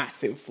like a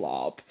massive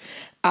flop.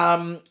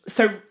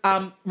 So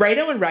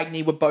Rado and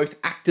Ragni were both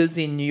actors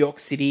in New York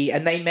City,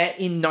 and they met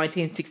in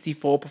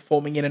 1964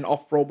 performing in an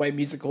off-Broadway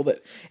musical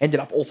that ended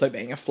up also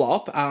being a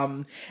flop.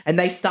 And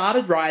they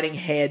started writing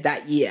Hair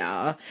that year,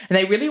 and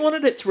they really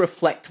wanted it to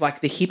reflect like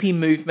the hippie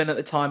movement at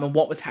the time and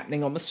what was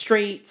happening on the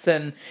streets.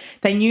 And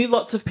they knew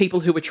lots of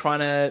people who were trying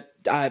to,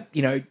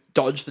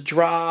 dodge the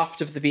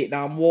draft of the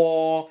Vietnam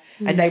War,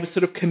 and they were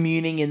sort of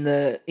communing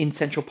in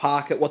Central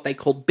Park at what they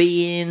called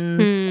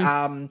be-ins,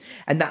 and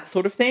that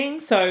sort of thing.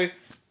 So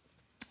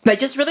they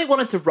just really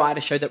wanted to write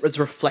a show that was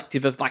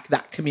reflective of like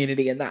that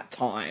community and that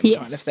time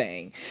kind of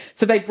thing.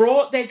 So they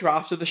brought their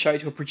draft of the show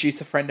to a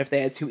producer friend of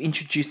theirs who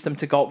introduced them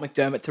to Galt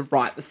McDermott to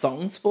write the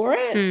songs for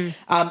it.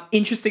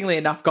 Interestingly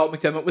enough, Galt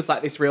McDermott was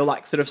like this real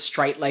like sort of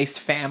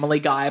straight-laced family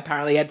guy.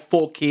 Apparently he had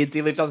 4 kids.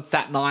 He lived on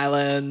Staten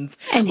Island.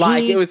 And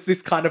like it was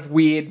this kind of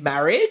weird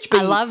marriage.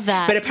 I love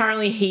that. But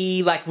apparently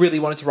he like really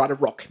wanted to write a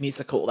rock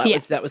musical.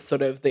 That was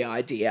sort of the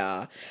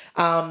idea.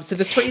 So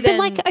the three then...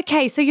 But like,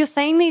 okay, so you're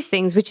saying these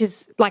things, which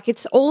is like,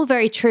 it's all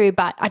very true,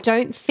 but I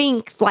don't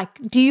think, like,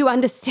 do you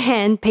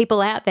understand,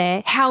 people out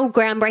there, how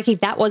groundbreaking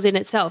that was in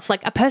itself?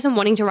 Like a person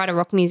wanting to write a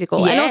rock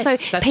musical, and also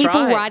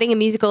people writing a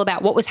musical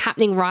about what was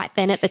happening right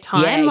then at the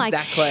time. Yeah, like,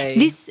 exactly.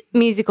 This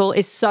musical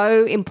is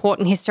so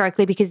important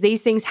historically because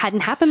these things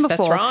hadn't happened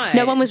before. That's right.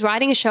 No one was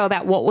writing a show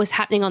about what was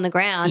happening on the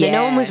ground, and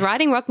no one was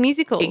writing rock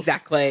musicals.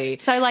 Exactly.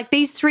 So like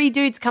these 3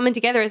 dudes coming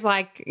together is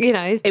like,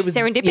 it was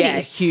serendipity. Yeah,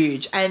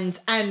 huge. And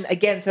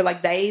again, so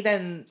like they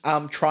then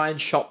try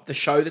and shop the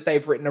show that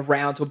they've written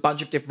around to a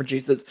bunch of different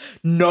producers.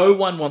 No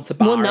one wants a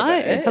bar of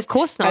it. Of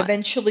course not.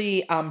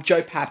 Eventually,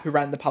 Joe Papp, who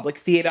ran the Public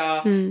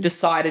Theatre,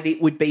 decided it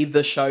would be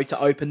the show to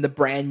open the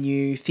brand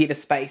new theatre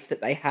space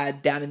that they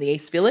had down in the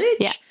East Village.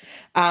 Yeah.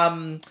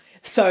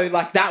 So,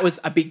 like, that was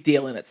a big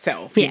deal in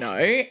itself, you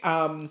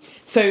know.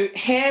 So,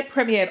 Hair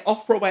premiered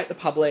off-Broadway at the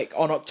Public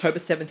on October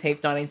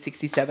 17th,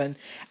 1967,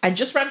 and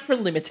just ran for a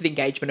limited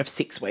engagement of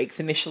 6 weeks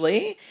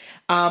initially.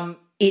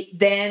 It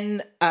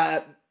then...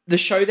 the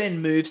show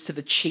then moves to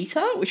the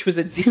Cheetah, which was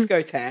a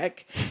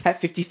discotheque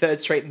at 53rd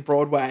Street and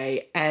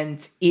Broadway,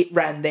 and it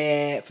ran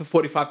there for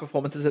 45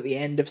 performances at the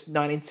end of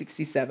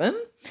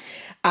 1967.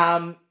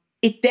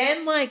 It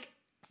then, like,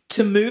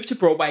 to move to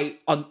Broadway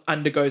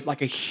undergoes,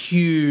 like, a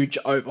huge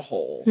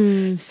overhaul.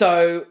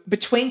 So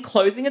between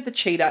closing at the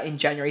Cheetah in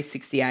January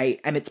 68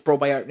 and its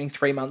Broadway opening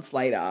 3 months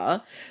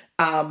later,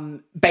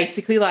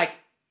 basically, like,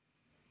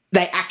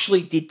 they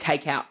actually did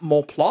take out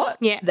more plot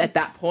at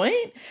that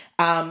point.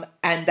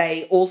 And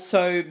they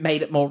also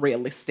made it more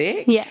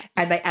realistic. Yeah.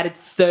 And they added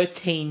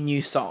 13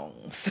 new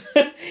songs,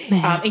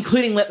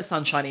 including Let the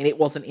Sun Shine In. It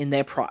wasn't in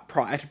there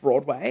prior to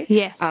Broadway.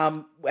 Yes.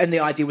 And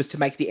the idea was to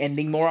make the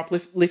ending more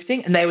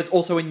uplifting. And there was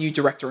also a new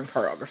director and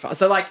choreographer.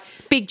 So, like,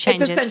 big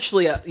changes. It's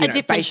essentially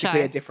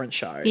a different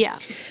show. Yeah.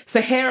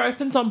 So Hair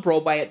opens on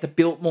Broadway at the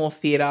Biltmore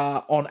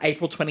Theatre on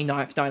April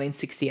 29th,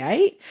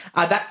 1968.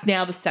 That's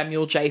now the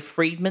Samuel J.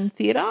 Friedman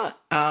Theatre,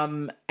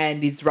 and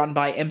is run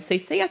by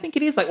MCC. I think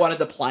it is, like, one of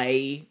the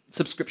play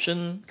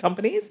subscription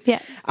companies. Yeah.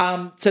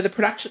 So the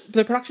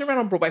production ran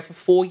on Broadway for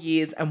 4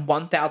 years and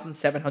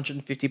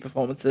 1,750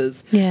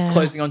 performances,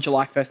 closing on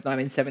July 1st,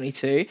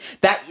 1972.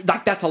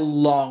 That's a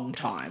long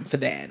time for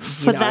then.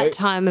 For that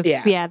time of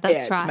that's right.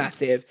 It's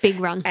massive. Big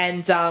run.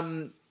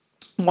 And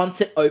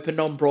once it opened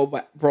on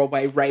Broadway,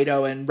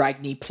 Rado and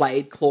Ragni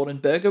played Claude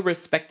and Berger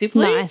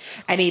respectively.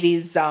 Nice. And it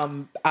is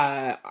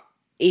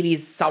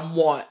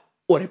somewhat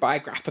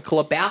autobiographical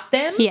about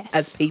them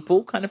as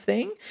people, kind of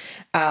thing.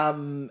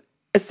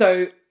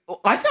 So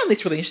I found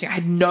this really interesting. I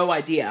had no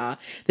idea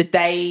that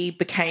they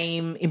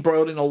became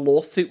embroiled in a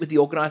lawsuit with the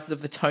organisers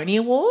of the Tony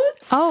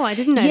Awards. Oh, I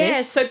didn't know this.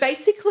 Yeah, so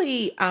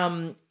basically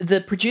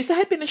the producer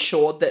had been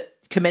assured that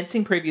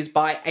commencing previews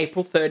by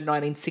April 3rd,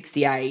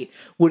 1968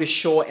 would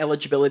assure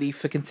eligibility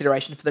for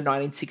consideration for the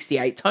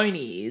 1968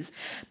 Tonys.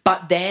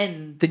 But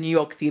then the New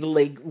York Theatre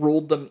League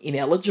ruled them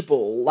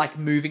ineligible, like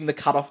moving the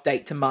cutoff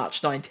date to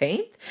March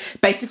 19th.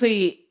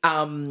 Basically,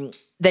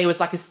 there was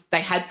like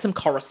they had some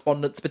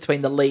correspondence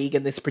between the league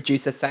and this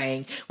producer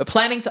saying, we're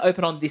planning to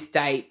open on this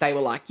date. They were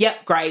like,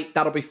 yep, great,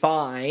 that'll be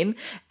fine.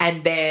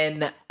 And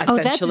then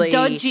essentially,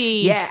 that's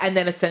dodgy. Yeah, and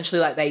then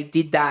essentially like they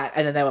did that,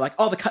 and then they were like,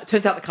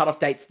 turns out the cutoff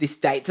date's this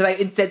date. So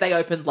instead they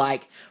opened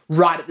like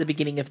right at the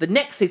beginning of the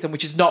next season,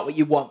 which is not what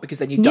you want, because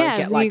then you don't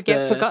get like you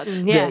get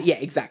forgotten. Yeah, yeah,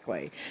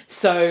 exactly.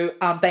 So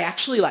they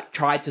actually like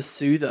tried to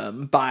sue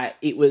them, but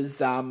it was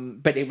they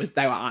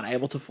were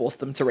unable to force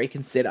them to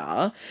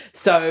reconsider.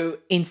 So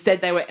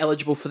instead they were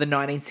eligible for the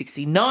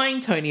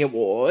 1969 Tony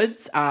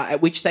Awards,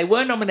 at which they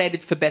were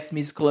nominated for Best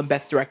Musical and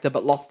Best Director,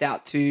 but lost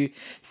out to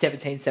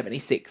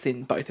 1776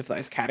 in both of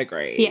those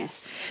categories.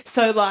 Yes.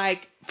 So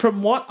like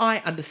from what I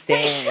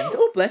understand,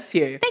 oh bless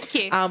you. Thank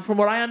you. From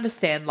what I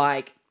understand,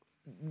 like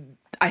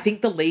I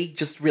think the league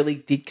just really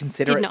did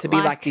consider it to be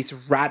like this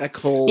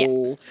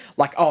radical,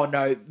 like, oh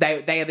no,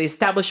 they are the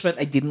establishment.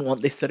 They didn't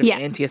want this sort of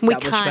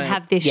anti-establishment. We can't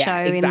have this show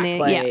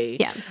exactly. in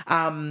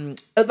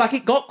there. Like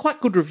it got quite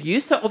good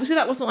reviews. So obviously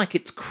that wasn't like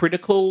its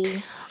critical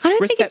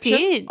reception. Think it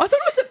did.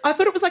 I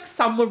thought it was like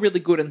some were really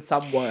good and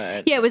some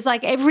weren't. Yeah, it was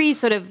like every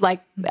sort of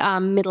like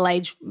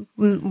middle-aged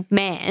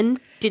man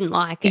didn't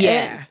like it.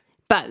 Yeah.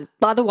 But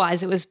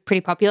otherwise, it was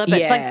pretty popular.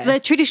 But like the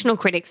traditional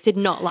critics did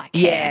not like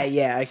it.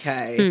 Yeah,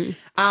 okay.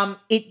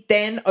 It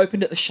then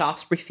opened at the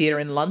Shaftesbury Theatre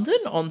in London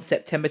on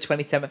September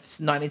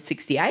 27th,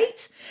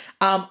 1968.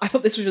 I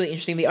thought this was really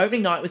interesting. The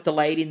opening night was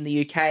delayed in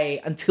the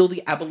UK until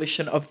the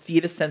abolition of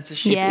theatre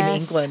censorship in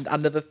England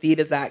under the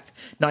Theatres Act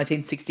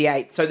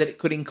 1968, so that it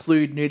could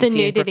include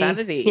nudity and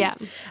profanity. Yeah.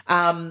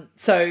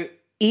 So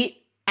it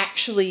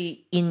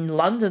actually in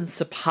London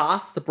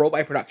surpassed the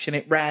Broadway production.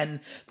 It ran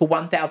for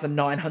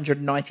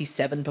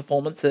 1,997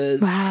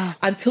 performances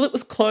until it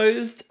was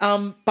closed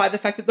by the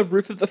fact that the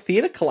roof of the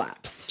theatre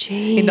collapsed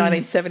in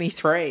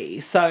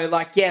 1973. So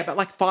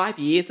but 5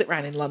 years it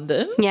ran in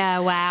London. Yeah,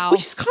 wow.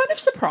 Which is kind of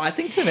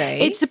surprising to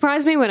me. It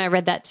surprised me when I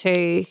read that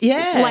too.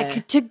 Yeah.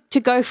 Like to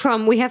go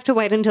from we have to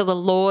wait until the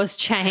laws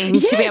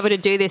change to be able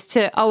to do this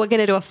to, we're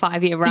going to do a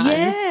 5-year run.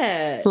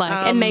 Yeah.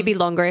 And maybe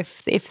longer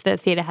if the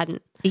theatre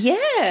hadn't.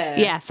 Yeah.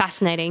 Yeah,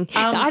 fascinating.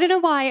 I don't know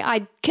why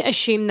I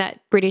assume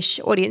that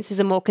British audiences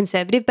are more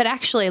conservative, but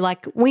actually,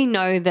 like, we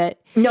know that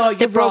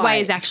Broadway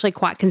is actually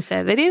quite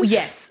conservative.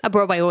 Yes. A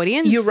Broadway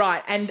audience. You're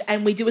right.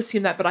 And we do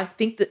assume that, but I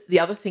think that the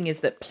other thing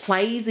is that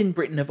plays in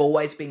Britain have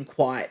always been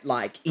quite,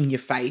 like, in your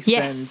face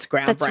and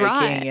groundbreaking. That's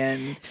right.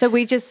 And so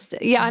we just,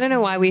 I don't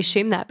know why we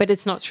assume that, but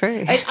it's not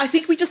true. I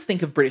think we just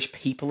think of British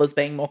people as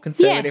being more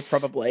conservative,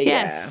 probably.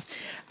 Yes.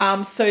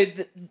 Yeah.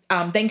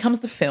 Then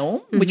comes the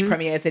film, which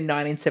premieres in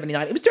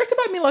 1979. It was directed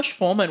by Milos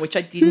Forman, which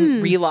I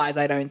didn't realise,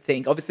 I don't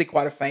think. Obviously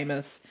quite a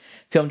famous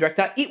film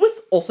director. It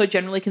was also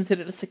generally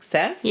considered a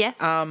success. Yes.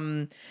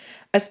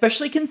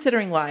 Especially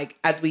considering, like,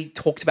 as we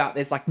talked about,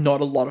 there's, like, not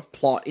a lot of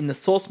plot in the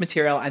source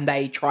material and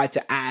they tried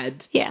to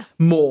add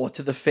more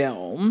to the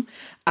film.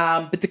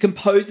 But the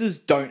composers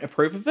don't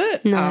approve of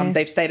it. No.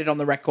 They've stated on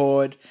the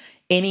record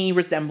any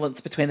resemblance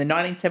between the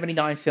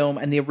 1979 film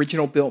and the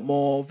original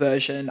Biltmore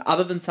version,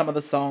 other than some of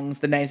the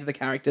songs, the names of the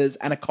characters,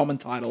 and a common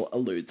title,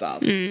 eludes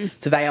us.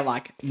 So they are,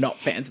 like, not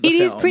fans of the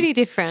film. It is pretty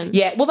different.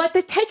 Yeah, well, like,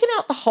 they've taken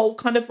out the whole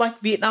kind of, like,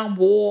 Vietnam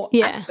War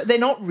aspect. They're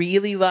not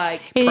really,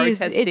 like,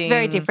 protesting. It's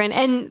very different.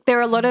 And there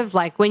are a lot of,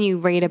 like, when you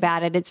read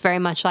about it, it's very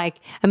much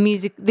like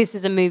this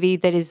is a movie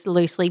that is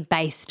loosely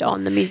based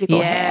on the musical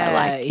Hair.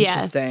 Like,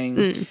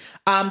 interesting.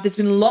 There's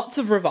been lots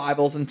of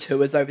revivals and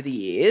tours over the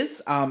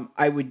years.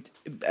 I would,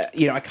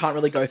 I can't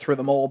really go through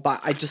them all,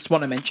 but I just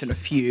want to mention a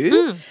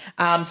few.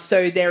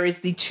 So there is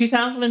the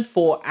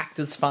 2004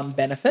 Actors Fund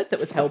benefit that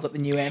was held at the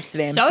New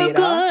Amsterdam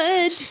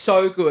Theatre.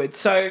 So good.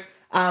 So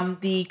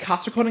the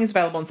cast recording is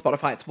available on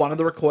Spotify. It's one of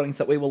the recordings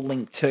that we will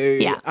link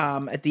to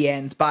at the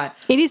end. But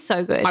it is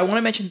so good. I want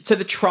to mention, so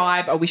the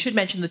Tribe, we should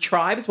mention the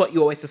Tribe is what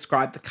you always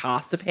describe the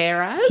cast of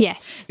Hair as.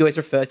 Yes. You always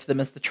refer to them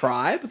as the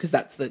Tribe because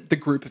that's the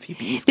group of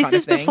hippies This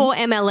was before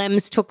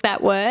MLMs took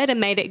that word and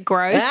made it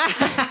gross.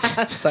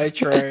 So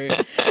true.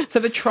 So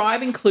the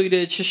Tribe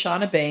included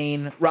Shoshana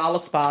Bean, Rala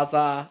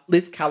Sparza,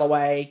 Liz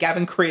Calloway,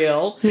 Gavin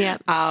Creel,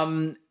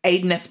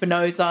 Aidan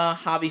Espinosa,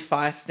 Harvey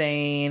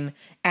Fierstein,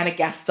 Anna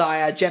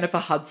Gasteyer, Jennifer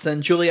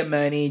Hudson, Julia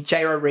Murney,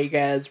 Jay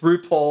Rodriguez,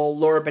 RuPaul,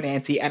 Laura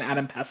Benanti, and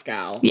Adam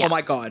Pascal. Yeah. Oh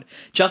my God.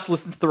 Just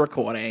listen to the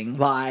recording.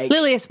 Like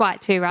Lilias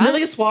White too, right?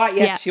 Lilias White,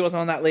 yes, she wasn't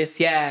on that list.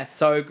 Yeah,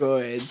 so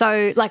good.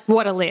 So, like,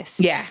 what a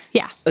list. Yeah.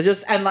 Yeah.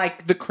 And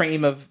like the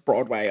cream of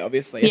Broadway,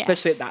 obviously,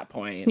 especially at that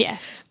point.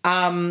 Yes.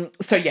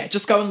 So yeah,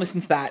 just go and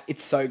listen to that.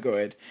 It's so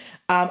good.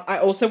 I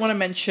also want to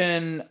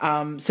mention,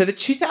 so the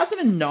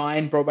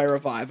 2009 Broadway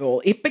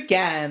revival, it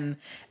began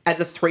as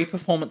a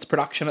 3-performance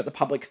production at the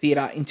Public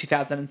Theatre in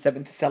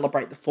 2007 to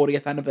celebrate the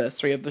 40th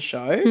anniversary of the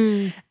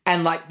show.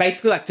 And like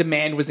basically like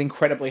demand was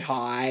incredibly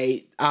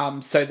high.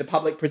 So the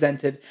Public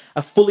presented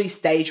a fully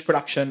staged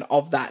production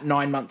of that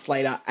 9 months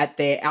later at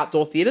their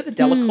outdoor theatre, the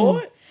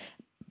Delacorte,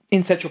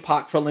 in Central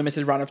Park for a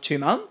limited run of 2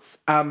 months.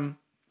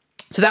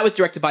 So that was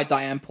directed by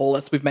Diane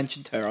Paulus. We've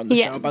mentioned her on the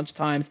Yeah. show a bunch of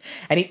times.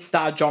 And it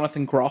starred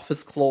Jonathan Groff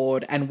as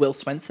Claude and Will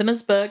Swenson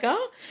as Berger.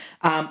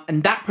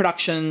 And that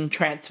production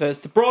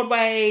transfers to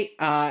Broadway,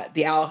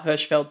 the Al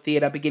Hirschfeld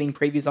Theatre, beginning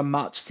previews on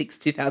March 6,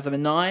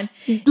 2009.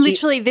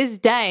 Literally this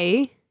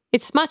day.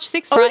 It's March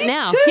 6th Oh, right it is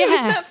now. too. Yeah.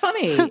 Isn't that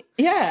funny?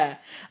 Yeah.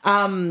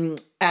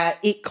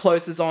 It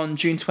closes on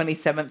June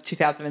 27th,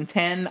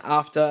 2010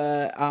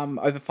 after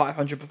over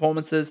 500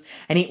 performances,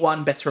 and it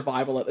won Best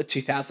Revival at the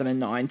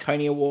 2009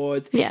 Tony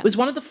Awards. Yeah. It was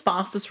one of the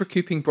fastest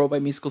recouping Broadway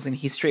musicals in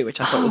history, which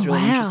I thought was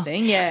really Wow.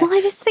 interesting. Yeah. Well,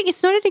 I just think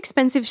it's not an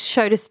expensive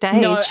show to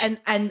stage. No,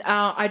 and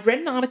I'd read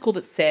an article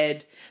that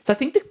said, so I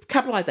think the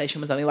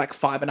capitalization was only like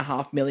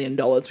 $5.5 million,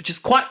 which is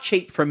quite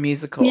cheap for a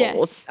musical.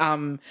 Yes. I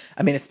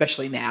mean,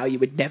 especially now, you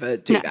would never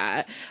do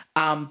that.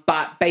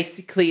 But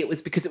basically, it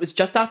was because it was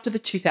just after the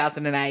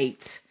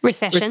 2008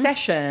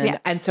 Recession. Yeah.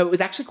 and so it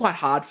was actually quite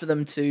hard for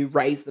them to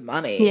raise the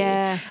money.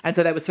 Yeah. And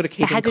so they were sort of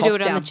keeping had to do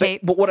costs it on down. the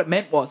cheap. But what it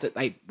meant was that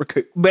they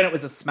recouped, when it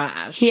was a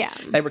smash, Yeah.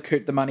 they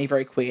recouped the money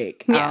very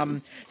quick. Yeah.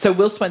 So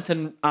Will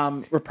Swenson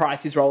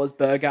reprised his role as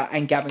Berger,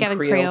 and Gavin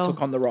Creel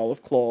took on the role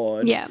of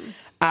Claude. Yeah.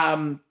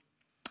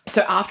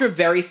 So after a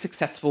very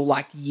successful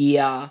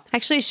year, I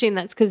actually assume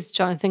that's because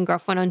Jonathan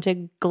Groff went on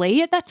to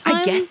Glee at that time.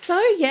 I guess so,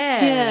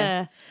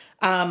 yeah.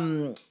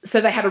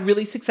 So they had a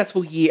really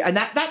successful year, and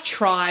that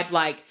tribe,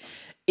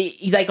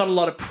 they got a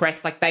lot of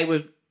press. They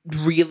were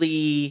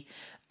really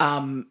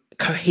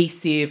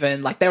cohesive,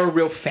 and they were a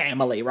real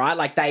family,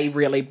 right? They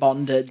really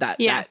bonded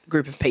that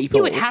group of people.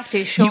 You would have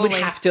to, surely. You would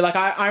have to.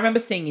 I remember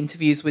seeing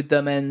interviews with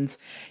them, and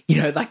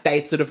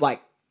they'd sort of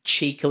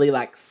cheekily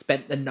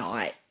spent the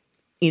night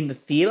in the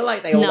theatre.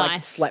 They all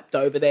slept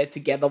over there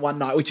together one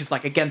night, which is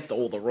against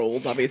all the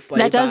rules, obviously.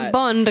 That does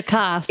bond a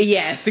cast.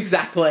 Yes,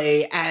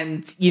 exactly.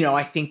 And,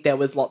 I think there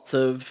was lots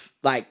of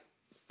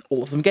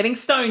all of them getting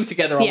stoned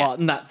together a lot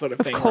and that sort of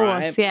thing. Of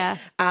course, right?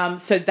 yeah.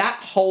 So that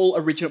whole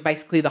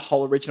basically the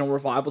whole original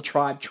revival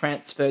tribe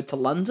transferred to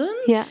London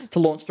to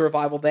launch the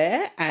revival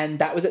there. And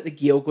that was at the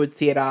Gielgud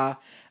Theatre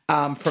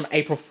from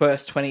April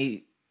 1st,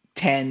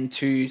 2010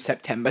 to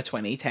September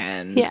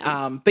 2010.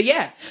 But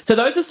yeah, so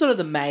those are sort of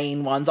the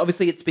main ones.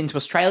 Obviously, it's been to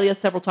Australia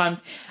several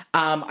times.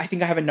 I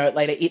think I have a note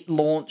later. It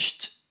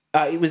launched.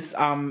 It was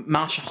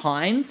Marsha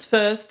Hines'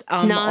 first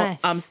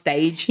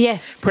stage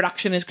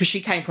production, because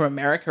she came from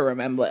America.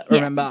 Remember,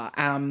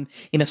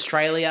 in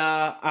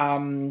Australia.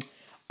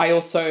 I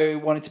also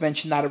wanted to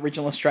mention that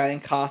original Australian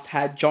cast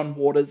had John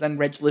Waters and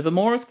Reg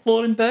Livermore as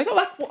Claude and Berger.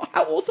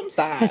 How awesome is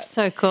that? That's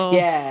so cool.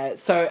 Yeah.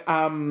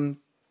 So.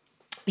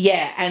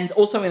 Yeah, and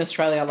also in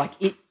Australia,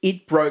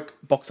 it broke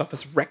box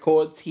office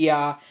records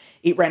here.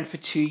 It ran for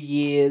 2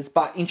 years,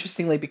 but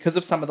interestingly, because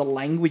of some of the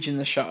language in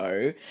the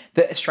show,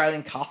 the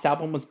Australian cast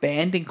album was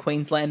banned in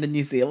Queensland and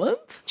New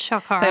Zealand.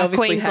 Shocker. They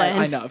obviously Queensland.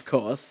 I know, of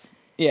course.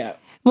 Yeah.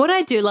 What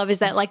I do love is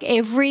that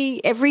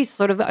every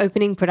sort of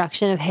opening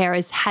production of Hair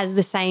has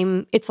the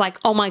same, it's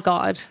oh my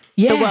God,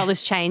 the world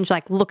has changed.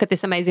 Look at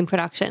this amazing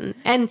production.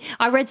 And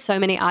I read so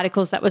many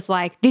articles that was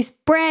this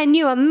brand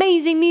new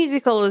amazing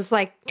musical is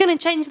going to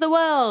change the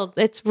world.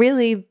 It's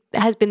really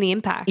has been the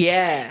impact.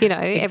 Yeah.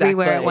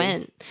 Everywhere it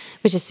went,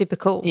 which is super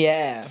cool.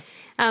 Yeah.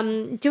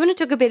 Do you want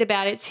to talk a bit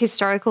about its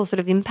historical sort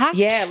of impact?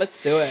 Yeah,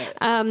 let's do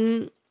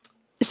it.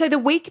 So the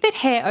week that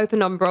Hair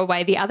opened on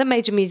Broadway, the other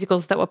major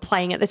musicals that were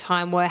playing at the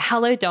time were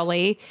Hello,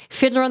 Dolly,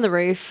 Fiddler on the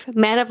Roof,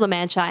 Man of La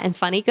Mancha, and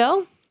Funny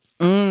Girl.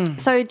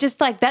 So just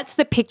that's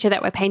the picture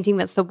that we're painting.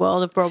 That's the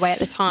world of Broadway at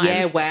the time.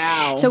 Yeah,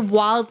 wow. So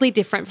wildly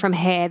different from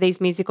Hair, these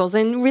musicals,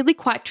 and really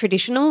quite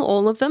traditional,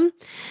 all of them.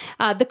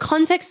 The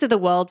context of the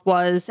world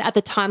was at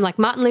the time,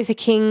 Martin Luther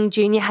King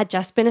Jr. had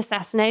just been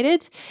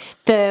assassinated.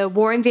 The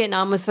war in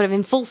Vietnam was sort of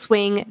in full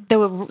swing. There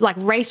were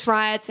race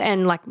riots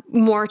and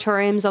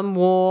moratoriums on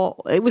war.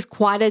 It was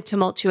quite a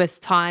tumultuous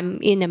time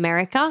in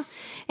America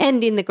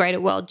and in the greater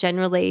world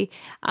generally.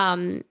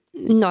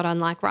 Not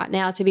unlike right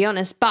now, to be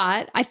honest.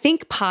 But I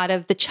think part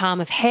of the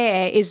charm of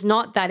Hair is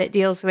not that it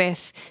deals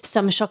with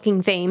some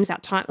shocking themes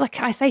at time.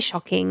 I say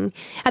shocking.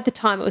 At the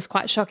time it was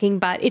quite shocking,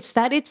 but it's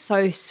that it's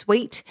so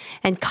sweet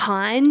and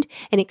kind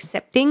and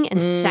accepting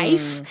and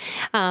safe.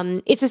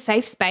 It's a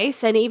safe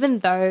space. And even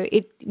though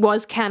it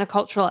was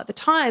countercultural at the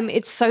time,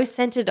 it's so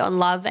centered on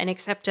love and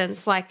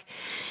acceptance.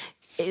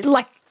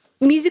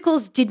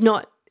 Musicals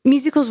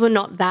were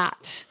not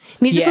that.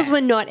 Musicals were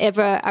not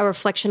ever a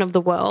reflection of the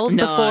world.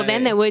 No. Before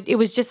then, it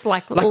was just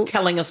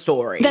telling a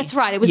story. That's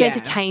right. It was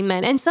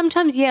entertainment. And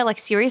sometimes,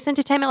 serious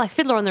entertainment,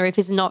 Fiddler on the Roof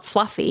is not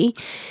fluffy.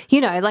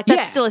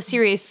 That's still a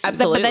serious,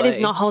 absolutely. but that is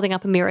not holding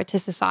up a mirror to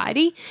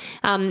society.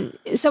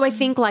 So I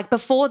think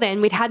before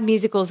then, we'd had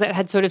musicals that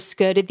had sort of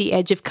skirted the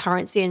edge of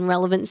currency and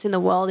relevance in the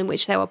world in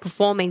which they were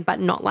performing, but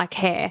not like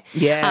Hair.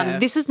 Yeah.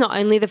 This was not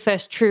only the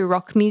first true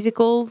rock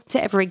musical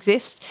to ever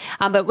exist,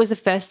 but it was the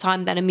first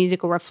time that a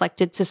musical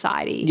reflected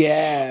society.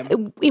 Yeah.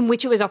 In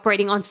which it was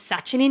operating on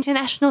such an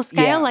international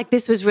scale. Yeah.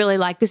 This was really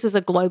this was a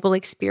global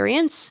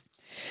experience.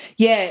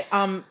 Yeah,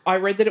 I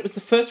read that it was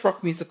the first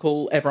rock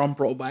musical ever on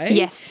Broadway.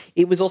 Yes.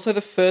 It was also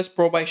the first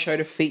Broadway show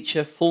to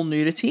feature full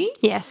nudity.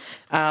 Yes.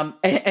 And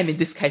in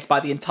this case, by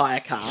the entire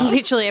cast.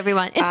 Literally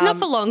everyone. It's not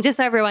for long, just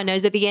so everyone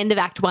knows at the end of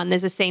Act 1,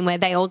 there's a scene where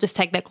they all just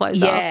take their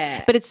clothes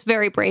off. But it's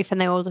very brief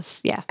and they all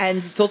just, And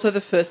it's also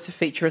the first to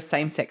feature a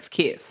same-sex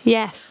kiss.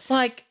 Yes.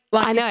 Like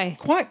I know. It's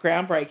quite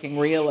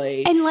groundbreaking,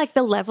 really. And like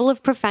the level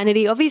of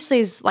profanity, obviously,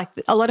 is like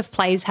a lot of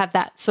plays have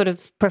that sort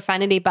of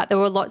profanity, but there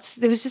was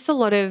just a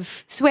lot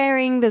of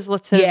swearing. There's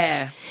lots of,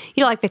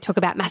 like they talk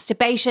about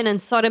masturbation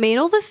and sodomy and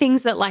all the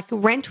things that like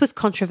Rent was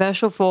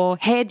controversial for,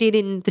 Hair did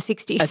in the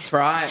 60s. That's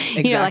right.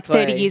 Exactly. Like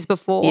 30 years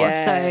before.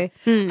 Yeah. So,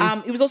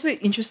 it was also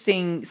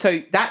interesting.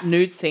 So that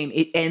nude scene,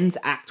 it ends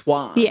Act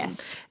 1.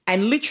 Yes.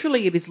 And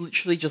literally, it is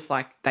literally just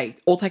like they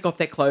all take off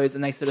their clothes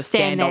and they sort of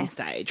stand on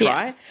stage,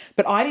 right?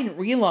 But I didn't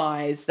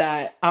realise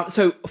that.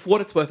 So for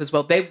what it's worth as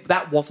well,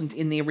 that wasn't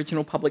in the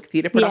original public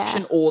theatre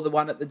production or the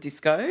one at the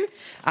disco.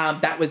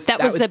 That was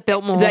the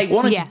Biltmore. They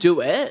wanted to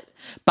do it,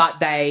 but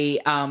they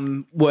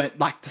weren't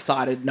like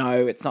decided no,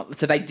 it's not.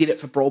 So they did it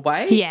for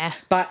Broadway. Yeah.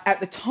 But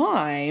at the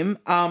time,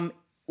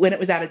 when it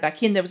was added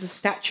back in, there was a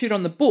statute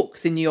on the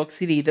books in New York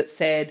City that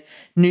said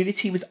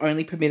nudity was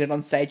only permitted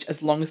on stage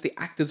as long as the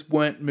actors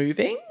weren't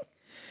moving.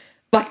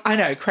 Like, I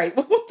know, crazy.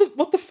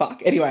 What the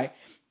fuck? Anyway,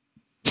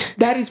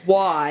 that is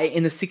why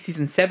in the 60s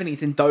and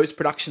 70s, in those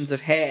productions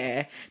of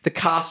Hair, the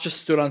cast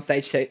just stood on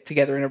stage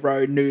together in a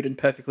row, nude and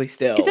perfectly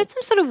still. Is that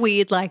some sort of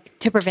weird, like,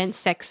 to prevent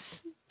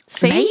sex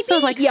scenes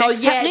or like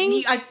sex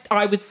happening?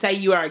 I would say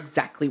you are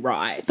exactly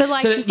right. But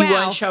like, so that you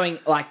weren't showing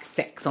like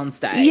sex on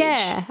stage.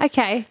 Yeah,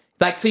 okay.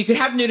 Like, so you could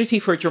have nudity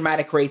for a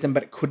dramatic reason,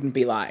 but it couldn't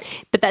be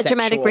like But that sexual.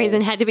 dramatic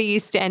reason had to be you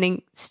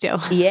standing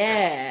still.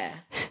 Yeah.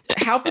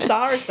 How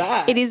bizarre is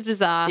that? It is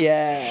bizarre.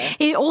 Yeah.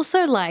 It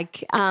also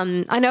like,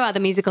 I know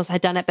other musicals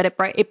had done it, but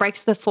it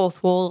breaks the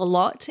fourth wall a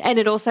lot. And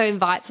it also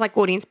invites like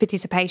audience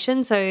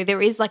participation. So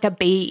there is like a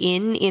be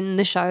in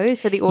the show.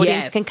 So the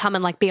audience can come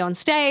and like be on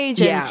stage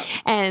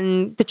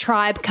and the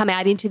tribe come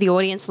out into the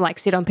audience and like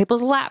sit on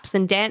people's laps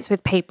and dance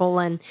with people.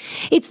 And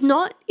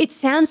it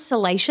sounds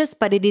salacious,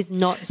 but it is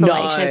not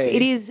salacious. No.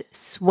 It is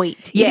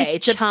sweet. Yeah,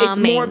 it is charming. It's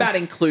more about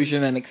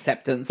inclusion and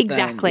acceptance.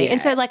 Exactly. And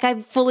so like I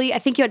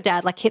think your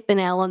dad like hit the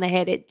nail on the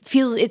head.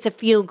 It's a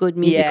feel good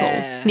musical.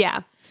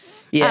 Yeah.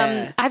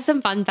 I have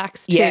some fun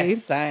facts too.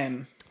 Yes,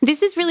 same.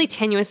 This is really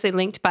tenuously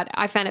linked, but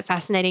I found it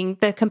fascinating.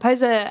 The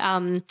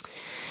composer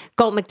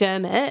Galt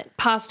McDermott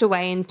passed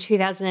away in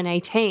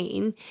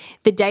 2018,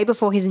 the day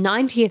before his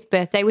 90th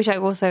birthday, which I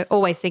also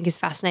always think is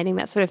fascinating,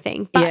 that sort of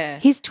thing.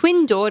 But his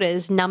twin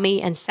daughters,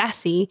 Nummy and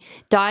Sassy,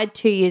 died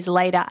 2 years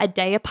later, a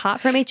day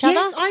apart from each other.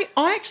 Yes,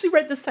 I actually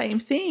read the same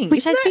thing. Which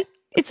Isn't I think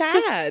it's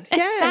sad.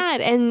 It's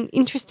sad and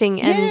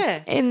interesting.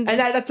 And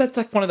that's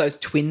like one of those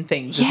twin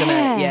things, isn't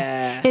it?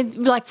 Yeah. They're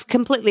like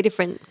completely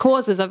different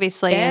causes,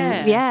 obviously.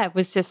 And it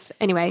was just,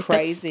 anyway,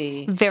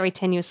 crazy. That's very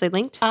tenuously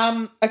linked.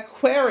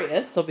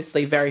 Aquarius,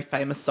 obviously a very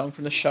famous song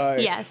from the show,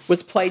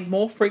 was played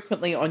more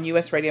frequently on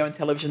US radio and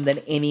television than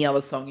any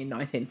other song in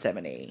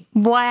 1970.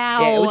 Wow.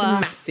 Yeah, it was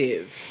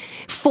massive.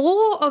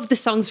 4 of the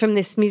songs from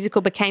this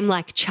musical became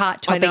like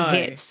chart-topping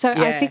hits. So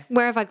I think,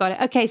 where have I got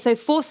it? Okay, so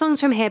 4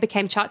 songs from Hair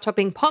became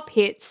chart-topping pop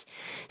hits,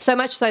 so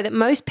much so that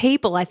most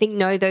people, I think,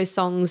 know those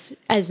songs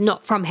as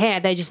not from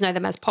Hair. They just know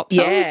them as pop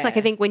songs. Yeah. Like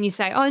I think when you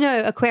say, oh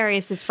no,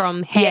 Aquarius is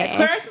from Hair. Yeah,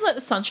 Aquarius and Let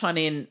the Sunshine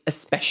In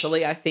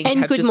especially, I think.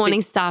 And Good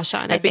Morning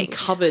Starshine, I think.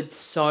 Have been covered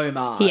so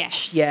much.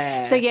 Yes.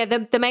 Yeah. So yeah,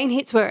 the main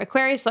hits were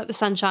Aquarius, Let the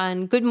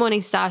Sunshine, Good Morning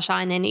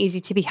Starshine and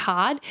Easy to Be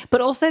Hard. But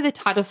also the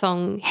title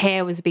song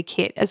Hair was a big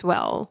hit as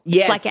well.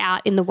 Yes. Like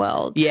out in the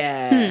world.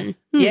 Yeah.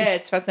 Yeah,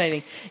 it's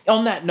fascinating.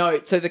 On that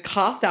note, so the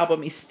cast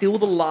album is still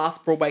the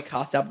last Broadway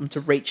cast album to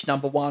reach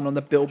 #1 on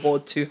the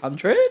Billboard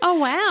 200. Oh,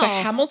 wow. So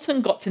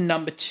Hamilton got to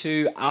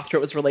 #2 after it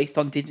was released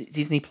on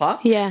Disney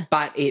Plus. Yeah.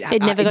 But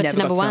it never got to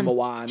got #1. to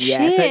 #1.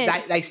 Yeah.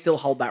 So they still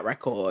hold that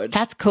record.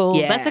 That's cool.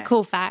 Yeah. That's a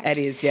cool fact. It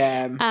is,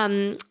 yeah.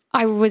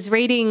 I was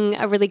reading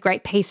a really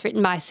great piece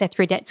written by Seth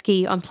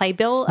Rudetsky on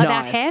Playbill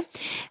about Hair.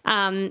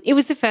 It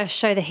was the first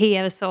show that he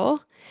ever saw.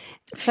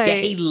 So yeah,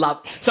 he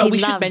loved. So we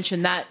should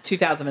mention that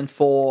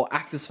 2004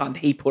 Actors Fund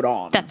he put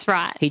on. That's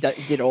right. He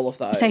did all of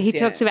those. So he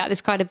talks about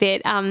this quite a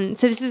bit.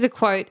 So this is a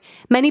quote.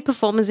 Many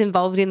performers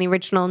involved in the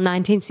original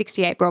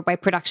 1968 Broadway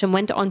production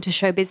went on to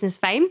show business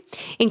fame,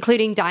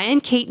 including Diane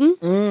Keaton,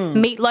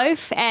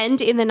 Meatloaf, and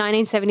in the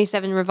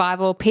 1977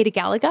 revival, Peter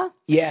Gallagher.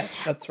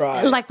 Yes, that's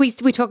right. Like we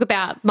talk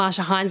about Marsha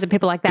Hines and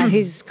people like that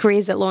whose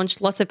careers that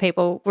launched, lots of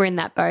people were in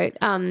that boat.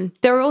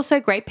 There were also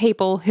great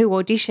people who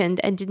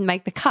auditioned and didn't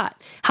make the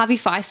cut. Harvey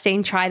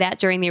Fierstein tried out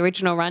during the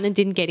original run and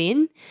didn't get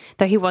in,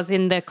 though he was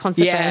in the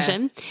concert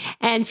version.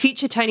 And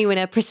future Tony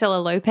winner Priscilla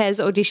Lopez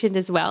auditioned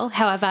as well.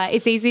 However,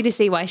 it's easy to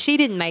see why she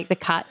didn't make the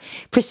cut.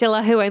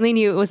 Priscilla, who only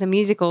knew it was a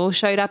musical,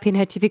 showed up in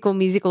her typical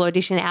musical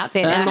audition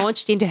outfit and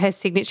launched into her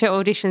signature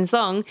audition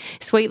song,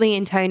 sweetly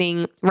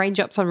intoning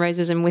Raindrops on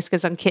Roses and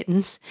Whiskers on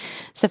Kittens.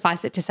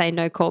 Suffice it to say,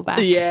 no callback.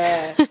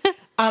 Yeah.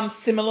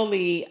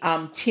 Similarly,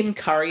 Tim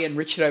Curry and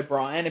Richard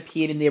O'Brien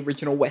appeared in the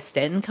original West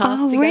End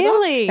cast together.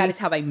 Really? That is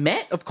how they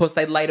met. Of course,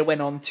 they later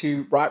went on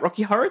to write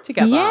Rocky Horror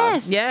together.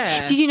 Yes.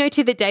 Yeah. Did you know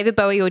too that David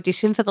Bowie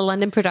auditioned for the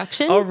London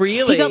production? Oh,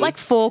 really? He got like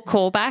 4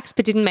 callbacks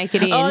but didn't make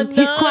it in. Oh,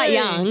 He's no. quite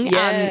young.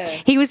 Yeah.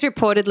 He was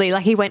reportedly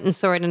like he went and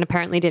saw it and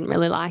apparently didn't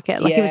really like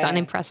it. Like he was Yeah.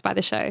 unimpressed by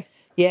the show.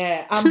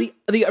 Yeah.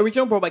 The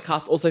original Broadway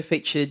cast also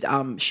featured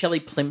Shelley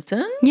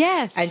Plimpton.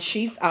 Yes. And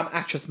she's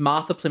actress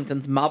Martha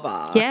Plimpton's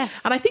mother.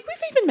 Yes. And I think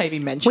we've even maybe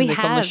mentioned We this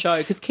on the have. show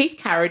because Keith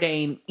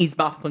Carradine is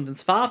Martha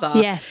Plimpton's father.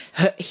 Yes.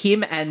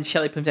 Him and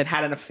Shelley Plimpton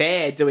had an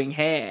affair doing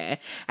hair,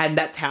 and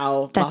that's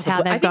how That's how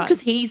I they've think got-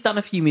 because he's done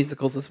a few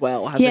musicals as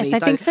well, hasn't Yes, he? I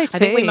think so I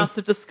think we too. must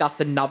have discussed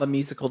another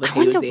musical that I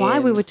he was wonder why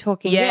in. we were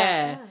talking.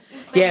 Yeah.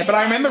 Yeah, but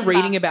I remember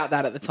reading about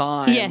that at the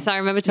time. Yes, I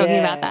remember talking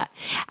Yeah. about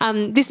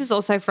that. This is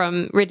also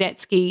from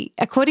Radetzky.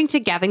 According to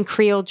Gavin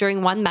Creel,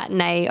 during one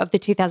matinee of the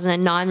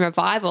 2009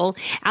 revival,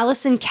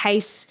 Alison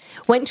Case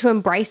went to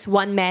embrace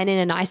one man in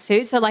a nice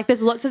suit. So, like,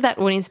 there's lots of that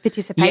audience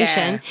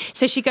participation. Yeah.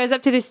 So she goes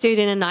up to this dude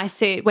in a nice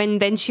suit when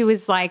then she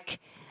was like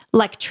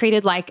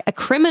treated like a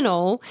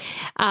criminal.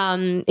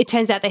 It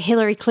turns out that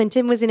Hillary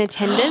Clinton was in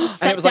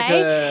attendance And that it was like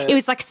day. It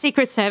was like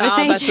Secret Service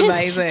Oh, agents.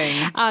 that's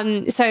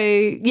amazing. So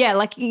yeah,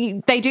 like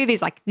they do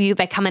these, like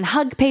they come and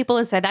hug people,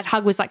 and so that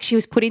hug was like she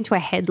was put into a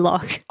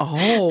headlock.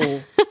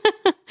 Oh.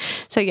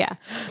 So yeah,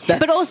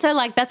 but also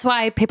like that's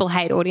why people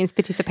hate audience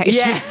participation.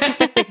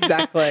 Yeah,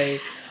 exactly.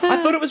 I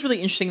thought it was really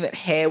interesting that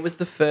Hair was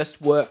the first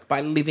work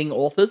by living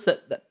authors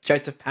that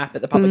Joseph Papp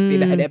at the Public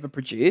Theatre had ever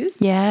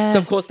produced. Yes. So,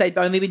 of course, they'd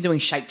only been doing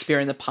Shakespeare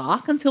in the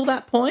Park until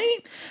that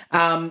point.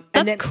 And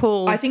That's then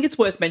cool. I think it's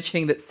worth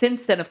mentioning that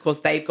since then, of course,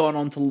 they've gone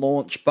on to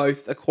launch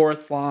both A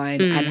Chorus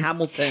Line and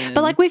Hamilton.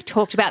 But like we've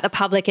talked about the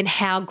Public and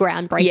how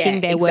groundbreaking Yeah,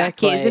 their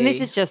work is, and this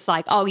exactly. is just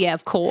like, oh yeah,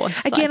 of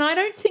course. Again, Like, I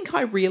don't think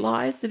I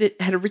realised that it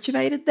had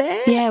originated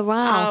there. Yeah,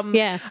 wow.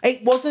 Yeah.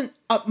 It wasn't,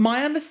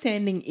 my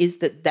understanding is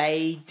that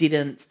they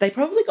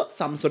probably got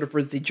some sort of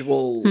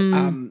residual,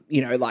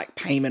 like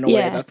payment or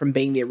Yeah. whatever from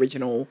being the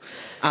original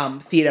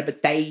theatre,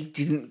 but they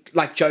didn't,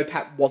 like Joe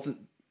Papp wasn't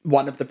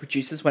one of the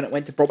producers when it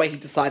went to Broadway. He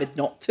decided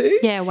not to.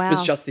 Yeah, wow. It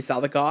was just this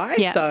other guy.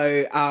 Yeah.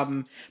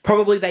 So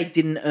probably they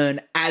didn't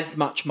earn as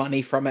much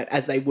money from it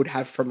as they would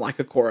have from like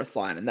A Chorus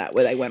Line and that,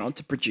 where they went on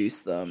to produce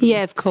them.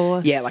 yeah, of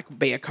course. Yeah, like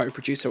be a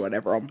co-producer or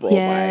whatever on Broadway.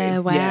 Yeah,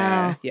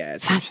 wow. Yeah,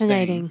 it's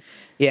Fascinating. interesting.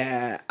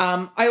 Yeah.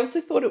 I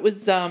also thought it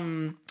was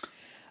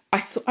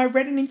I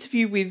read an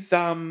interview with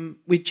Jim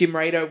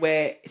Rado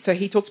where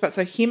he talked about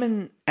him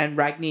and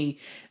Ragni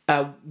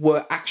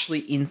were actually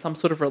in some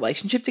sort of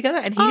relationship together,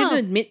 and he didn't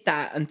admit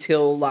that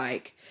until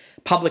like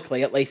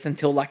publicly, at least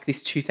until like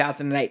this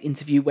 2008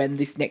 interview when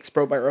this next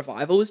Broadway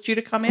revival was due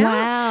to come out.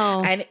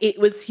 Wow. And it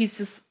was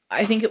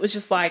I think it was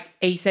just like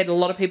he said a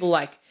lot of people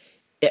like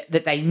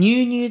that they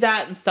knew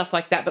that and stuff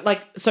like that. But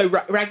like, so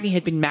Ragni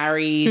had been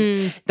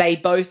married. They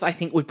both, I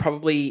think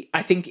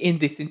in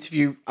this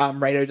interview,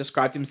 Rado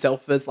described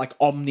himself as like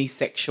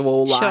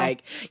omnisexual, Sure.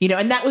 like,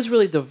 and that was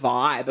really the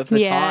vibe of the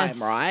Yes.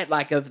 time, right?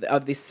 Like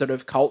of this sort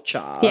of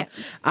culture. Yeah.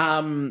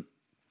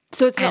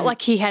 So it's not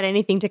like he had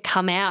anything to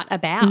come out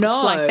about.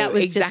 No, like that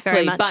was just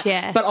very much,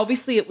 but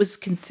obviously it was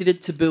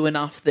considered taboo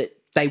enough that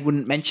they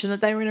wouldn't mention that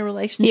they were in a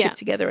relationship Yeah.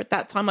 together at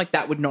that time. Like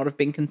that would not have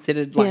been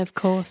considered like of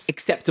course.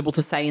 acceptable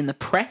to say in the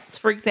press,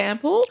 for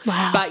example.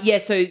 Wow. But yeah,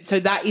 so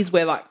that is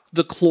where like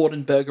the Claude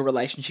and Berger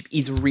relationship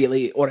is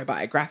really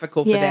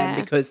autobiographical for Yeah.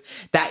 them, because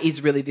that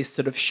is really this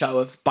sort of show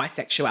of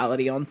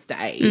bisexuality on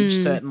stage,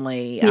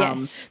 certainly,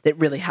 Yes. that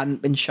really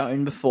hadn't been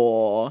shown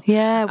before.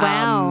 Yeah,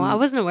 wow. I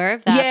wasn't aware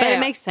of that, but Yeah, it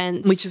makes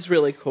sense. Which is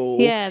really cool.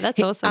 Yeah,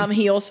 that's awesome.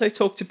 He also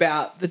talked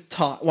about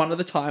one of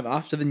the time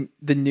after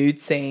the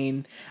nude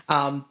scene,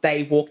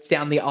 they walked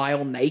down the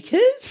aisle naked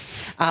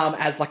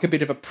as like a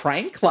bit of a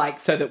prank, like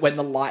so that when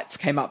the lights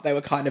came up, they were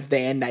kind of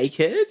there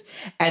naked.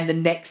 And the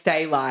next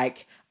day,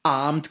 like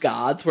armed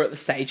guards were at the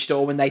stage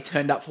door when they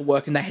turned up for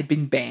work, and they had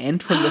been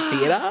banned from the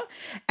theatre.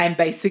 And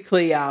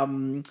basically,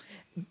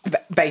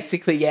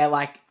 yeah,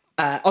 like.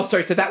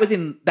 So that was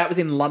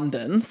in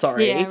London.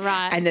 Sorry, Yeah,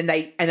 right. And then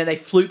they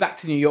flew back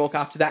to New York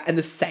after that, and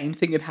the same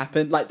thing had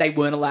happened. Like they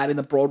weren't allowed in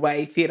the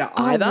Broadway theatre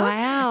either.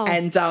 wow.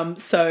 And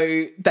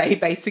so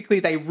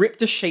they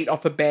ripped a sheet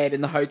off a bed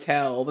in the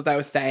hotel that they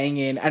were staying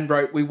in and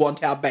wrote, "We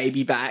want our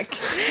baby back,"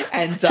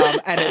 and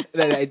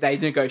they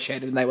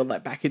negotiated and they were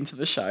let back into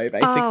the show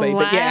basically. Oh,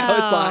 But yeah,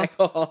 I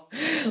was wow.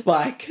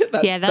 like,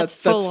 that's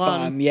full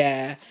fun. on.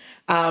 Yeah.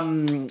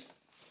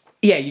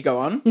 Yeah, you go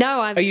on. No,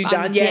 Are you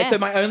done? Yeah. So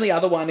my only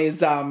other one is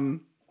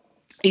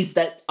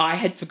that I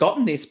had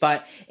forgotten this,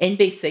 but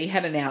NBC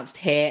had announced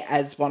Hair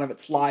as one of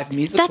its live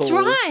musicals. That's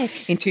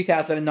right. In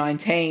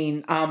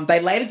 2019. They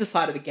later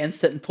decided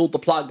against it and pulled the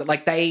plug, but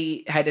like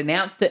they had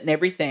announced it and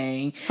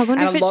everything. I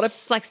wonder and if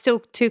it's like still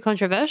too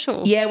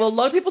controversial. Yeah, well, a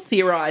lot of people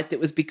theorised it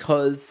was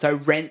because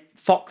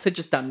Fox had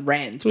just done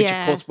Rent, which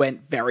Yeah. of course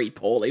went very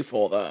poorly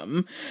for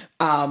them,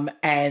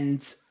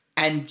 and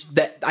and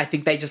that I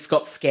think they just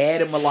got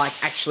scared and were like,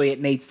 actually, it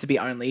needs to be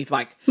only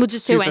like We'll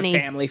just do super any.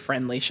 family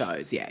friendly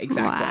shows. Yeah,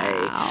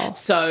 exactly. Wow.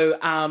 So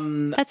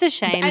That's a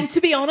shame. and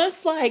to be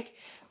honest, like,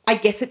 I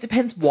guess it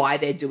depends why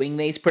they're doing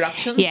these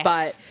productions, Yes.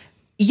 but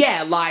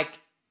yeah, like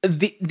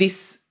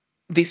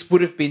this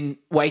would have been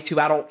way too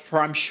adult for,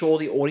 I'm sure,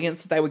 the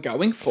audience that they were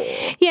going for.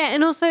 Yeah,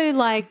 and also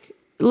like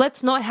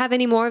let's not have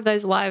any more of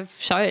those live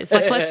shows.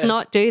 Like let's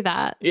not do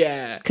that.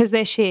 Yeah. Because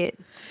they're shit.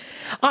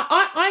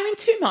 I'm in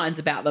two minds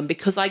about them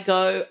because I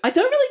don't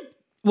really.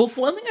 Well,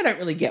 for one thing, I don't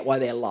really get why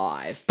they're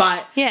live,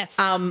 but Yes.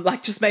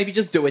 like just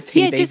do a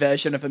TV just-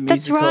 version of a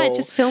that's musical. right,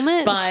 just film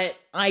it. But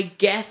I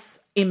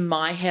guess in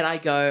my head, I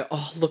go,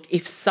 oh look,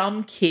 if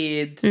some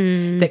kid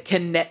that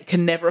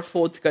can never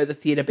afford to go to the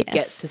theatre but Yes.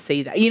 gets to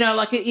see that,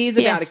 like it is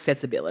about Yes.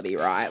 accessibility,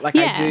 right? Like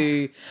Yeah. I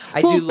do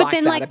But like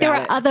then that like about there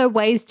are it. other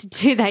ways to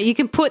do that. You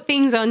can put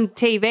things on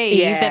TV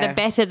Yeah. that are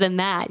better than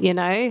that,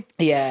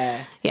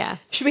 Yeah. Yeah.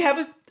 Should we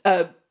have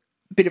a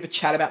bit of a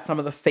chat about some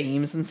of the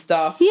themes and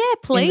stuff? Yeah, In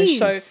the please.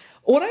 show?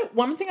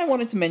 One thing I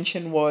wanted to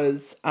mention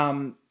was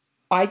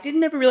I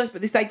didn't ever realize,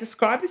 but they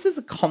describe this as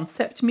a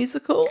concept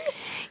musical.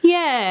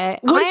 Yeah.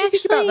 What did you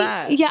think about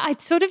that? Yeah, I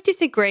sort of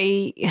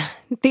disagree.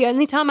 The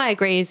only time I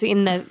agree is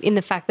in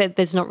the fact that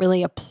there's not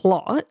really a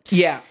plot.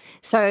 Yeah.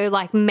 So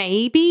like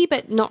maybe,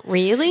 but not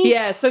really.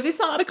 Yeah, so this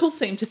article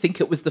seemed to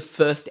think it was the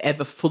first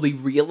ever fully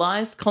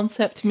realised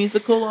concept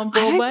musical on I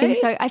Broadway. don't think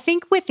so. I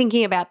think we're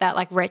thinking about that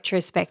like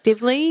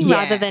retrospectively Yeah.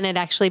 rather than it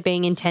actually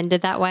being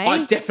intended that way.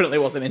 I definitely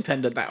wasn't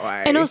intended that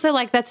way. And also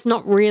like that's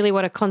not really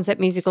what a concept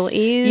musical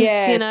is,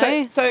 yeah, you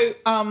know?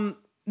 so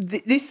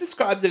this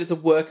describes it as a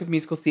work of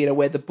musical theatre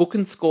where the book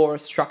and score are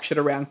structured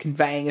around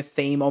conveying a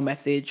theme or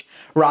message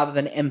rather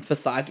than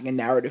emphasising a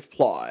narrative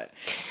plot.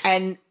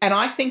 And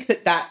I think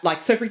that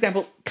like, so for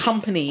example,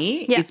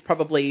 Company Yeah. is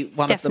probably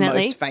one of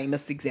Definitely. the most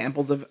famous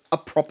examples of a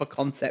proper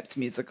concept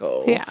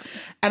musical. Yeah.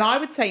 And I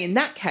would say in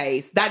that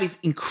case, that is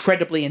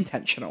incredibly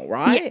intentional,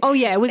 right? Yeah. Oh,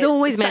 yeah, it was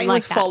always meant Same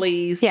like with that.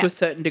 Follies Yeah. to a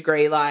certain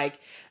degree, like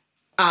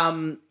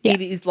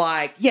it is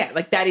like,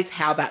 like that is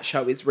how that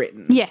show is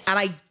written. Yes. And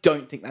I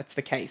don't think that's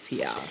the case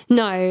here.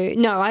 No,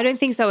 I don't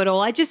think so at all.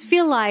 I just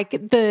feel like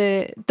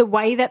the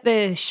way that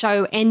the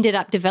show ended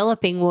up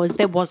developing was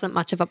there wasn't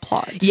much of a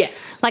plot.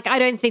 Yes. Like I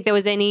don't think there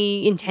was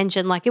any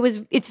intention. Like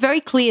it's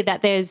very clear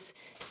that there's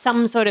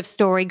some sort of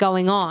story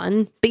going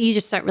on, but you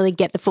just don't really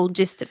get the full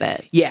gist of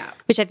it. Yeah.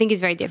 Which I think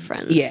is very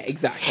different. Yeah,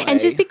 exactly. And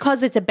just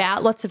because it's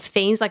about lots of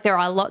themes, like there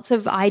are lots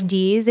of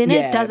ideas in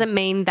Yeah. it, doesn't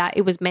mean that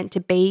it was meant to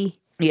be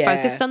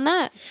focused on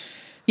that.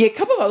 Yeah, a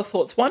couple of other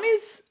thoughts. One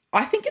is,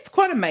 I think it's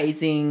quite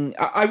amazing.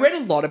 I read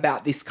a lot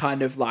about this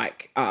kind of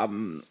like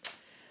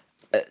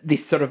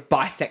this sort of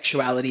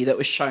bisexuality that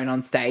was shown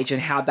on stage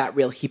and how that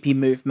real hippie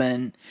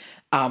movement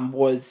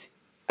was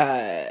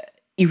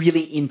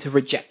really into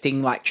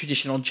rejecting like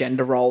traditional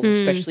gender roles,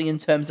 especially in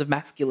terms of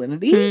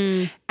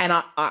masculinity.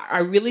 And I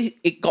really,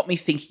 it got me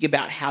thinking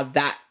about how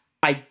that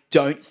I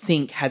don't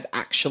think has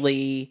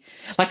actually,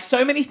 like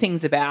so many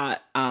things about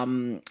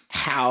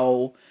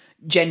how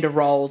gender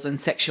roles and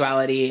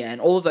sexuality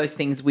and all of those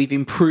things we've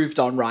improved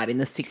on, right, in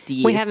the 60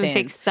 years We haven't since.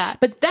 fixed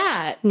that. But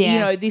that,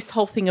 Yeah. this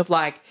whole thing of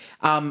like,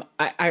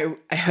 I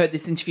heard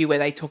this interview where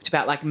they talked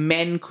about like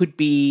men could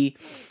be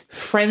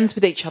friends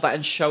with each other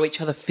and show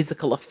each other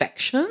physical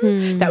affection.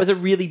 Hmm. That was a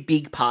really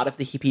big part of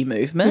the hippie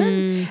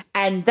movement.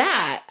 And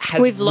that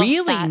has We've lost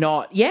really that.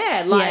 not,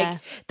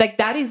 like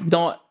that is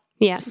not,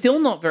 Yeah. still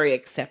not very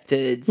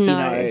accepted,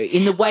 No.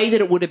 in the way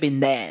that it would have been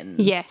then.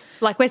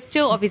 Yes. Like we're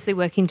still obviously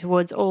working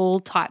towards all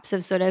types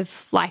of sort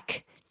of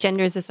like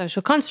gender as a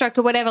social construct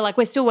or whatever. Like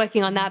we're still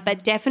working on that,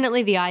 but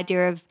definitely the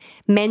idea of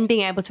men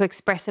being able to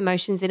express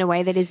emotions in a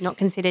way that is not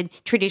considered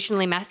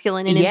traditionally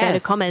masculine in inverted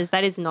Yes. commas,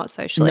 that is not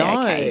socially No.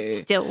 okay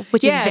still,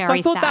 which is very so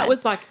I thought sad. that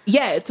was like,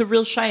 it's a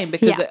real shame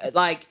because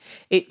Yeah.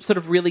 it sort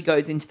of really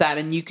goes into that,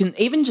 and you can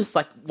even just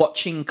like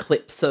watching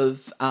clips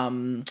of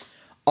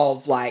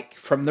like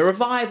from the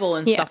revival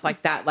and Yeah. stuff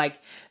like that, like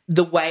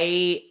the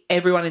way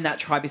everyone in that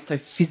tribe is so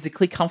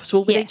physically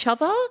comfortable with each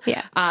Yes. other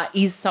Yeah.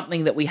 is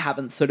something that we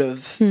haven't sort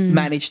of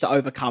managed to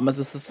overcome as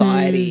a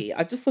society.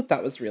 I just thought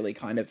that was really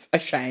kind of a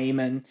shame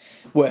and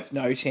worth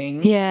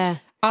noting. Yeah.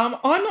 I'm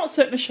not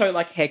certain a show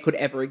like Hair could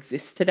ever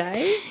exist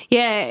today.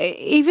 Yeah,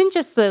 even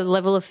just the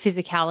level of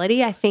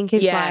physicality, I think,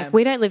 is Yeah. like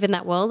we don't live in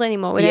that world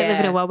anymore. We don't live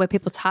in Yeah. a world where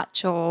people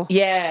touch or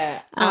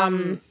Yeah.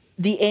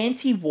 The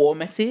anti-war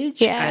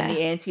message Yeah. and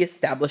the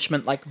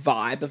anti-establishment like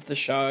vibe of the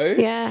show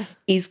Yeah.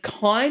 is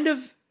kind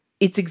of,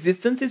 its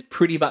existence is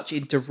pretty much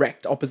in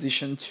direct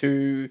opposition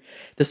to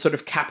the sort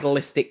of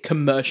capitalistic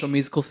commercial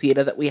musical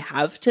theatre that we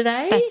have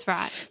today. That's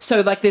right. So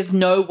like there's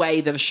no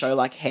way that a show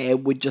like Hair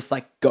would just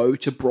like go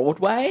to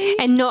Broadway.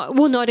 And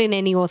not in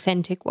any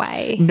authentic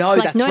way. No,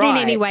 like, that's not right.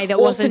 in any way that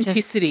wasn't just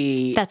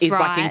authenticity that's is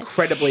right. like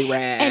incredibly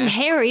rare. And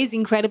Hair is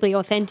incredibly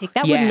authentic.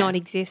 That Yeah. would not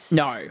exist.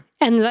 No.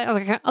 And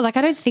like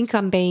I don't think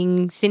I'm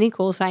being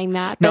cynical saying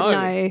that, but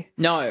no.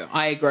 No,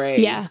 I agree.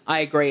 Yeah. I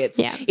agree.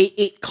 Yeah.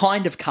 It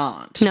kind of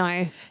can't.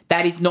 No.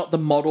 That is not the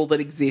model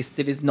that exists.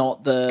 It is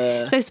not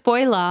the So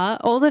spoiler,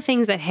 all the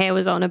things that Hair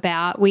was on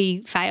about,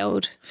 we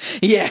failed.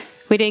 Yeah.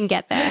 We didn't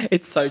get there.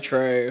 It's so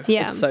true.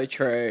 Yeah. It's so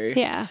true.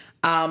 Yeah.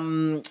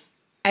 And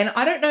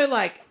I don't know,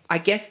 like, I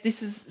guess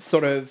this is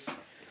sort of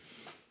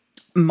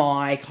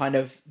my kind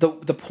of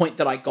the point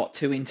that I got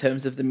to in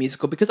terms of the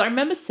musical, because I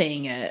remember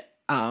seeing it,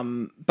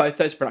 both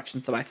those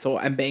productions that I saw,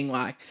 and being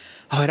like,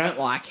 oh, I don't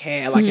like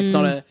Hair. Like, it's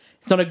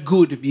not a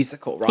good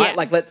musical, right? Yeah.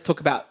 Like, let's talk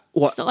about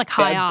what It's not like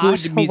high a art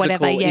good or musical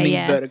whatever. Yeah, in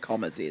yeah. inverted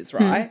commas is,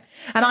 right?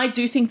 And I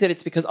do think that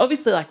it's because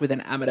obviously, like, with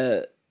an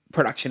amateur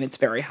production, it's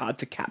very hard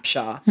to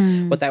capture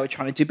what they were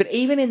trying to do. But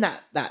even in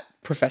that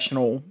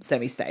professional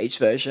semi-stage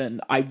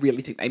version, I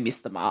really think they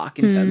missed the mark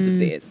in terms of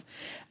this.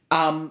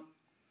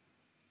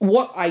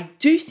 What I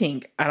do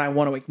think, and I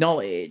want to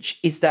acknowledge,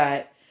 is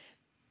that,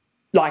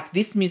 like,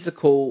 this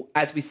musical,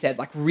 as we said,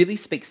 like, really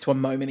speaks to a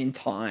moment in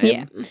time.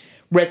 Yeah.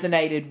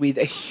 Resonated with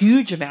a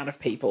huge amount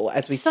of people,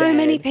 as we said. So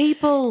many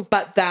people.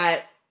 But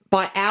that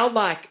by our,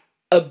 like,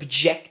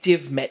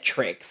 objective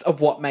metrics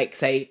of what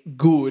makes a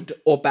good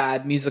or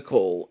bad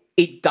musical,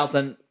 it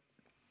doesn't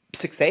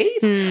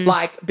succeed.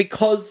 Like,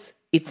 because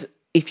it's,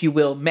 if you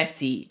will,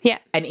 messy Yeah.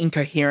 and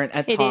incoherent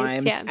at It is,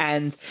 times. yeah.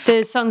 And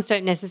The songs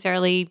don't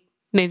necessarily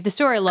move the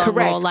story along,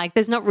 Correct. or like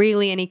there's not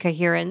really any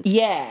coherence.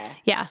 yeah.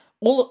 Yeah.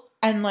 All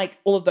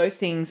of those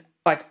things,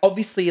 like,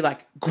 obviously,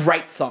 like,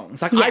 great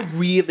songs. Like, Yeah. I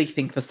really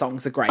think the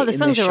songs are great. Oh, the in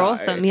songs this are show.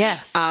 awesome,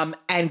 yes.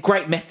 And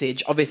great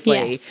message, obviously.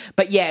 Yes.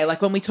 But yeah,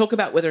 like, when we talk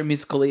about whether a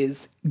musical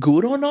is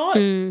good or not,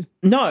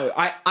 no,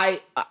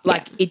 I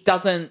like, it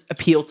doesn't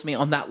appeal to me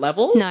on that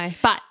level. No,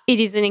 but it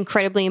is an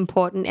incredibly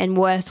important and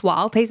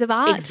worthwhile piece of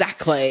art.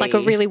 Exactly. Like a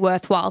really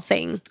worthwhile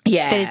thing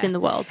Yeah. that is in the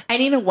world.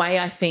 And in a way,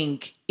 I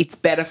think it's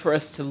better for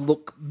us to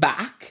look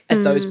back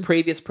at those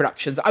previous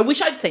productions. I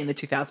wish I'd seen the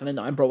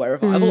 2009 Broadway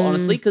revival,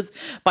 honestly, because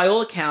by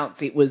all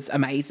accounts, it was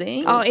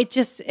amazing. Oh,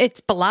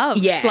 it's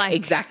beloved. Yeah, Like,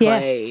 exactly.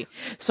 yes.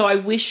 So I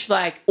wish,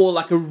 like, or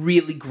like a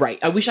really great,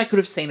 I wish I could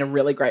have seen a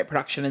really great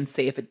production and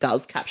see if it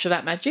does capture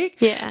that magic.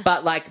 Yeah.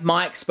 But, like,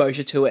 my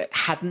exposure to it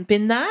hasn't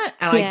been that.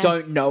 And I Yeah.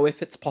 don't know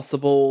if it's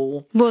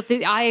possible. Well,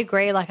 I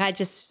agree. Like, I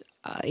just,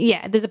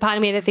 there's a part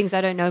of me that thinks I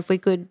don't know if we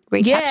could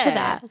recapture Yeah.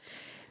 that.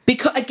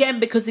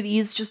 Because it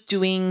is just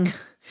doing,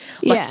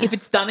 like, Yeah. if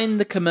it's done in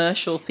the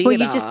commercial theatre. Well,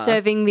 you're just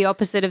serving the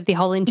opposite of the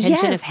whole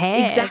intention of Yes,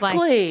 Hair.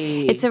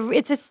 exactly. Like,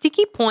 it's a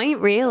sticky point,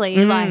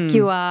 really. Like,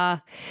 you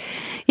are,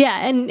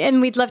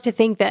 and we'd love to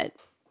think that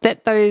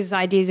those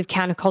ideas of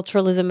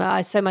counterculturalism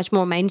are so much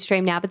more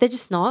mainstream now, but they're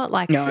just not.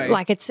 Like, No.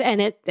 like it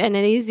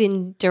is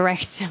in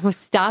direct or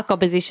stark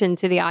opposition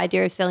to the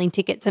idea of selling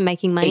tickets and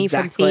making money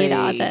Exactly.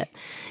 from theatre.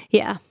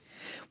 Yeah.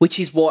 Which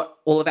is what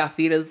all of our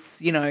theatres,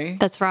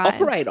 That's right.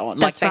 operate on.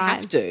 That's like, they right.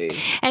 have to.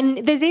 And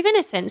there's even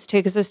a sense too,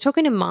 because I was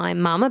talking to my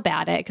mum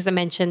about it, because I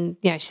mentioned,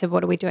 she said,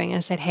 what are we doing? And I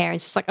said, Hair.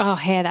 And she's like, oh,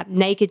 Hair, that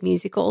naked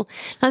musical.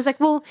 And I was like,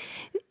 well,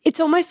 it's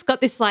almost got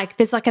this, like,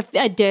 there's like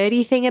a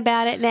dirty thing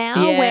about it now,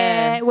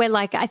 Yeah. where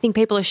like, I think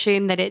people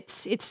assume that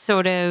it's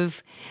sort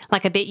of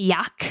like a bit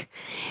yuck,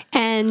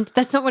 and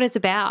that's not what it's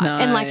about. No.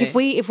 And like, if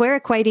we're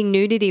equating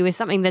nudity with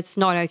something that's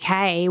not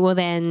okay, well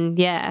then,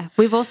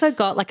 we've also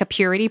got like a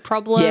purity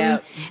problem. Yeah.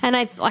 And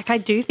I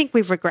do think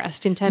we've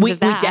regressed in terms of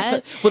that.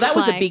 definitely. Well, that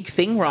was a Like, big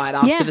thing, right?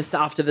 After Yeah. the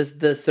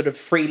sort of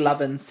free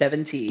love in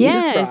 70s.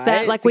 yeah, is right?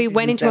 that like we 60s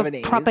went and into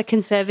 70s. a proper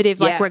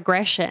conservative like Yeah.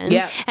 regression,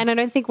 Yeah. and I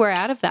don't think we're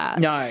out of that.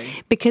 No.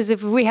 Because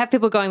if we have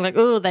people going like,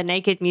 oh, the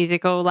naked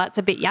musical, that's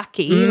a bit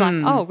yucky.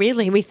 Like, oh,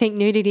 really? We think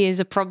nudity is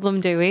a problem,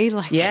 do we?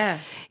 Like, Yeah.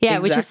 yeah,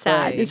 which is sad.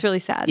 exactly. It's really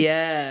sad.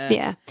 Yeah.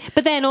 Yeah.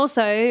 But then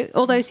also,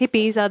 all those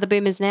hippies are the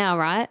boomers now,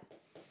 right?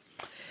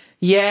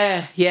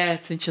 Yeah. Yeah.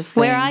 It's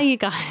interesting. Where are you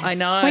guys? I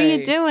know. What are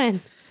you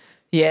doing?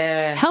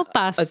 Yeah. Help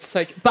us. It's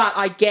so, but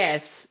I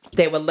guess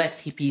there were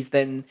less hippies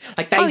than,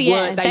 like, they Oh, yeah,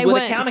 weren't. They they were the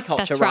weren't. counterculture,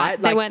 That's right.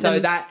 right? They Like, weren't so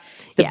them. that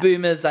the Yeah.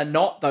 boomers are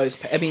not those.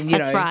 I mean,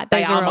 That's right. they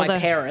Those are are all my the-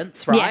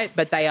 parents, right? Yes.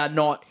 But they are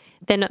not.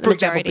 They're not the For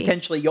example, majority.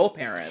 potentially your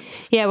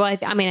parents. Yeah, well,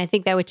 I mean, I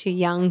think they were too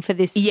young for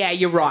this. Yeah,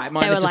 you're right.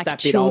 Mine They are were just like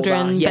that bit children,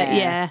 older. but Yeah.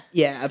 yeah.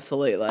 Yeah,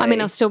 absolutely. I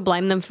mean, I'll still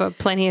blame them for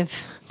plenty of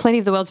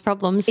the world's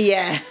problems.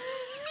 Yeah.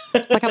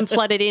 Like, I'm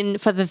flooded in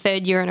for the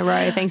third year in a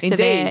row thanks to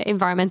their Indeed.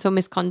 environmental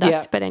misconduct.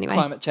 Yeah, But anyway,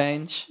 climate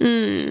change.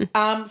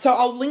 So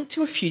I'll link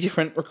to a few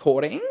different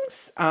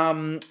recordings.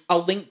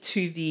 I'll link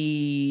to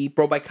the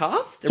Broadway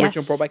cast, original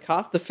Yes. Broadway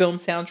cast, the film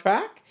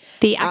soundtrack,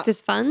 the Actors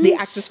Fund. the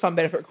Actors Fund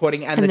benefit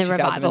recording, and the the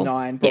revival.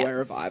 2009 Broadway Yeah.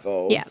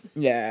 revival. Yeah.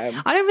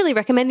 Yeah. I don't really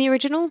recommend the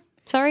original.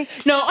 Sorry.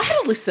 No, I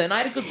had a listen. I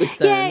had a good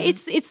listen. Yeah,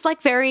 it's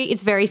like very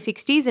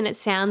 60s, and it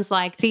sounds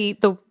like the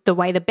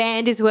way the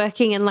band is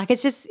working, and like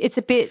it's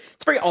a bit.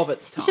 It's very of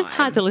its time. It's just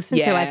hard to listen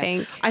to, I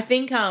think. I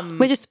think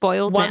We're just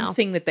spoiled one now.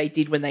 thing that they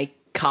did when they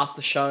cast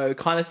the show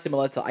kind of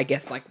similar to, I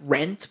guess, like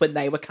Rent when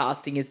they were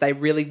casting, is they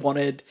really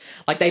wanted,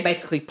 like, they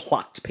basically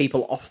plucked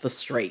people off the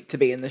street to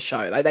be in the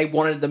show. Like, they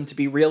wanted them to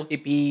be real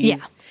hippies, Yeah.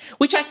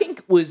 which I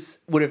think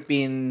would have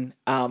been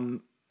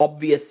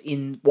obvious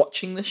in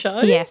watching the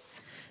show.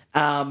 Yes.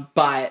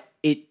 But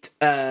it,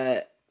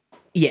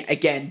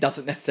 again,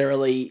 doesn't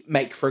necessarily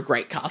make for a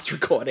great cast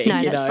recording. No,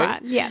 you that's know?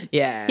 right. Yeah.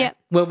 Yeah.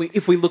 Yep.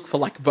 If we look for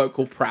like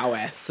vocal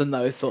prowess and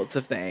those sorts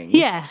of things.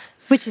 Yeah,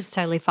 which is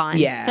totally fine.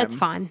 Yeah. That's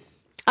fine.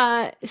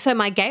 So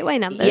my gateway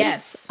numbers.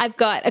 Yes. I've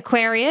got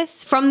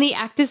Aquarius from the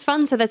Actors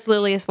Fund, so that's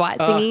Lilias White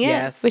singing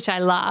yes. it, which I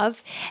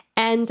love.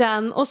 And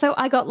also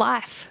I got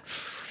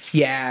Life,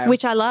 Yeah.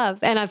 which I love.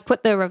 And I've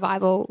put the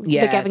revival, the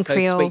Gavin so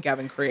Creel. Sweet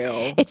Gavin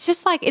Creel. It's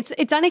just like it's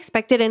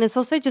unexpected, and it's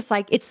also just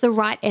like it's the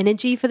right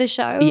energy for the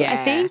show, Yeah.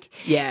 I think.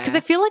 Yeah. Because I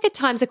feel like at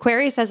times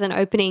Aquarius as an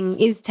opening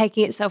is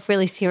taking itself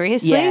really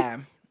seriously. Yeah.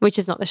 Which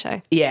is not the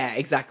show. Yeah,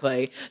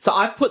 exactly. So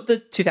I've put the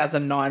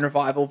 2009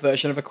 revival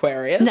version of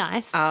Aquarius.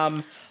 Nice.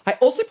 I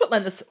also put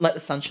Let the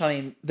Sunshine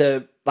in,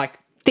 the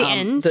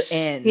end. The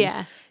end.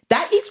 Yeah.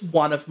 That is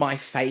one of my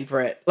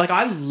favorite. Like,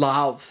 I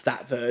love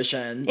that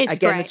version. It's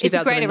Again, great. the It's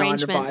a great 2009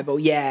 arrangement. revival.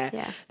 Yeah,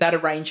 Yeah. that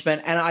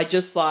arrangement. And I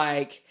just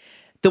like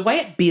the way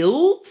it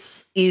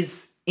builds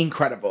is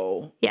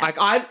incredible. Yeah. Like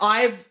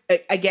I've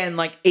again,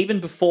 like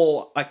even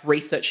before like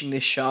researching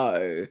this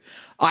show,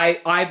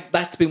 I've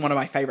that's been one of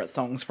my favorite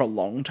songs for a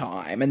long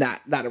time, and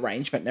that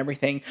arrangement and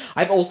everything.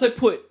 I've also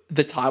put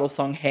the title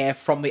song Hair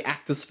from the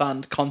Actors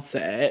Fund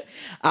concert,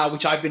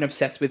 which I've been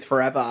obsessed with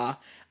forever.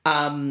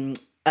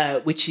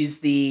 Which is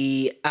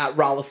the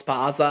Raul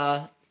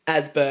Esparza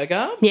as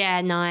Berger.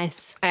 Yeah,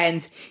 nice.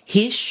 And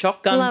his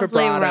shotgun Lovely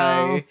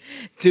vibrato Raul.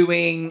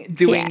 doing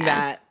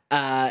Yeah.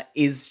 that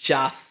is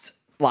just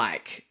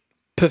like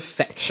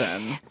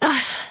perfection.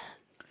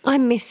 I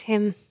miss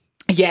him.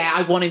 Yeah,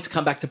 I want him to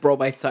come back to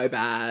Broadway so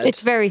bad.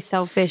 It's very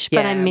selfish,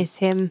 but I Yeah. miss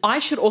him. I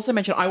should also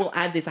mention, I will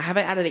add this, I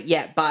haven't added it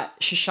yet, but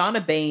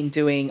Shoshana Bean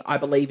doing I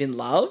Believe in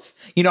Love.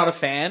 You're not a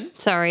fan?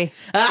 Sorry.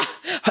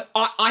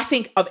 I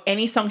think of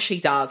any song she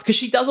does, because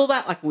she does all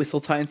that like whistle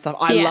tone stuff.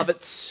 I Yeah. love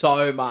it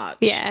so much.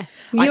 Yeah.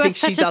 I You are think she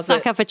such a does it-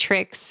 sucker for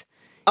tricks.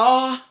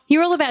 Oh,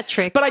 You're all about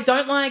tricks. but I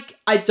don't like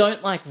You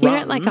don't like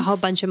a runs. whole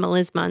bunch of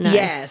melisma, no.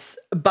 Yes,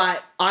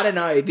 but I don't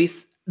know,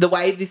 the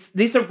way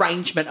this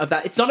arrangement of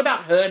that, it's not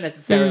about her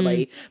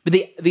necessarily, but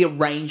the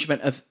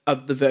arrangement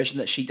of the version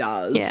that she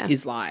does Yeah.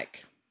 is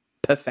like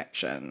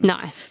perfection.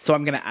 Nice. So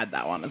I'm going to add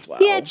that one as well.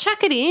 Yeah,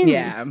 chuck it in.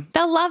 Yeah.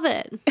 They'll love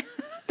it.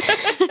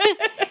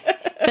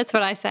 That's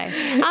what I say.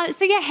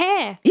 So yeah,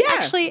 hair.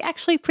 Yeah.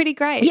 Actually pretty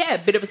great. Yeah,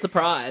 bit of a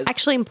surprise.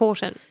 Actually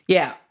important.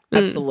 Yeah,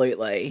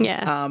 absolutely.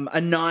 Yeah.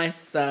 A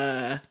nice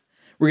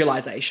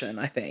realization,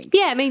 I think.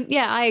 Yeah, I mean,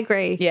 yeah, I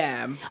agree.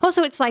 Yeah.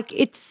 Also, it's like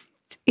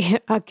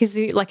because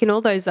like in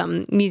all those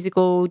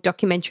musical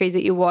documentaries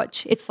that you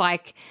watch, it's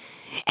like,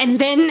 and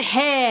then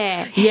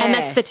hair, Yeah. and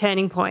that's the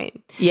turning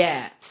point.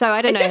 Yeah. So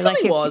I don't It know, like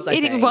definitely was, I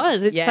it think.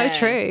 was. It's so Yeah.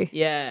 true.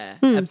 Yeah,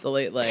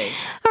 absolutely.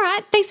 All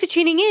right, thanks for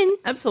tuning in.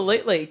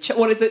 Absolutely.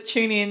 What is it?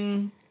 Tune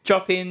in,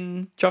 drop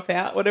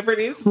out, whatever it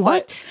is. It's What?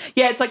 like-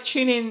 yeah, it's like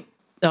tune in.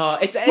 Oh,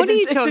 it's What are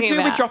you to talking do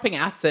with about? dropping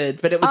acid,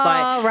 but it was Oh,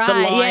 like the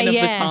right. line Yeah, of the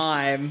yeah.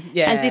 time.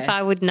 Yeah. As if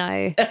I would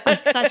know. I'm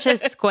such a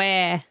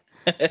square.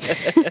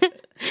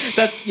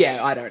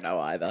 I don't know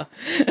either.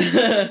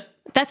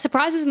 That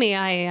surprises me.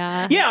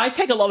 I Yeah, I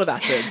take a lot of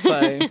acid,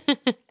 so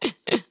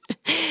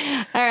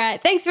All right,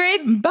 thanks,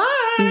 Rid. bye.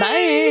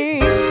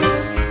 Bye.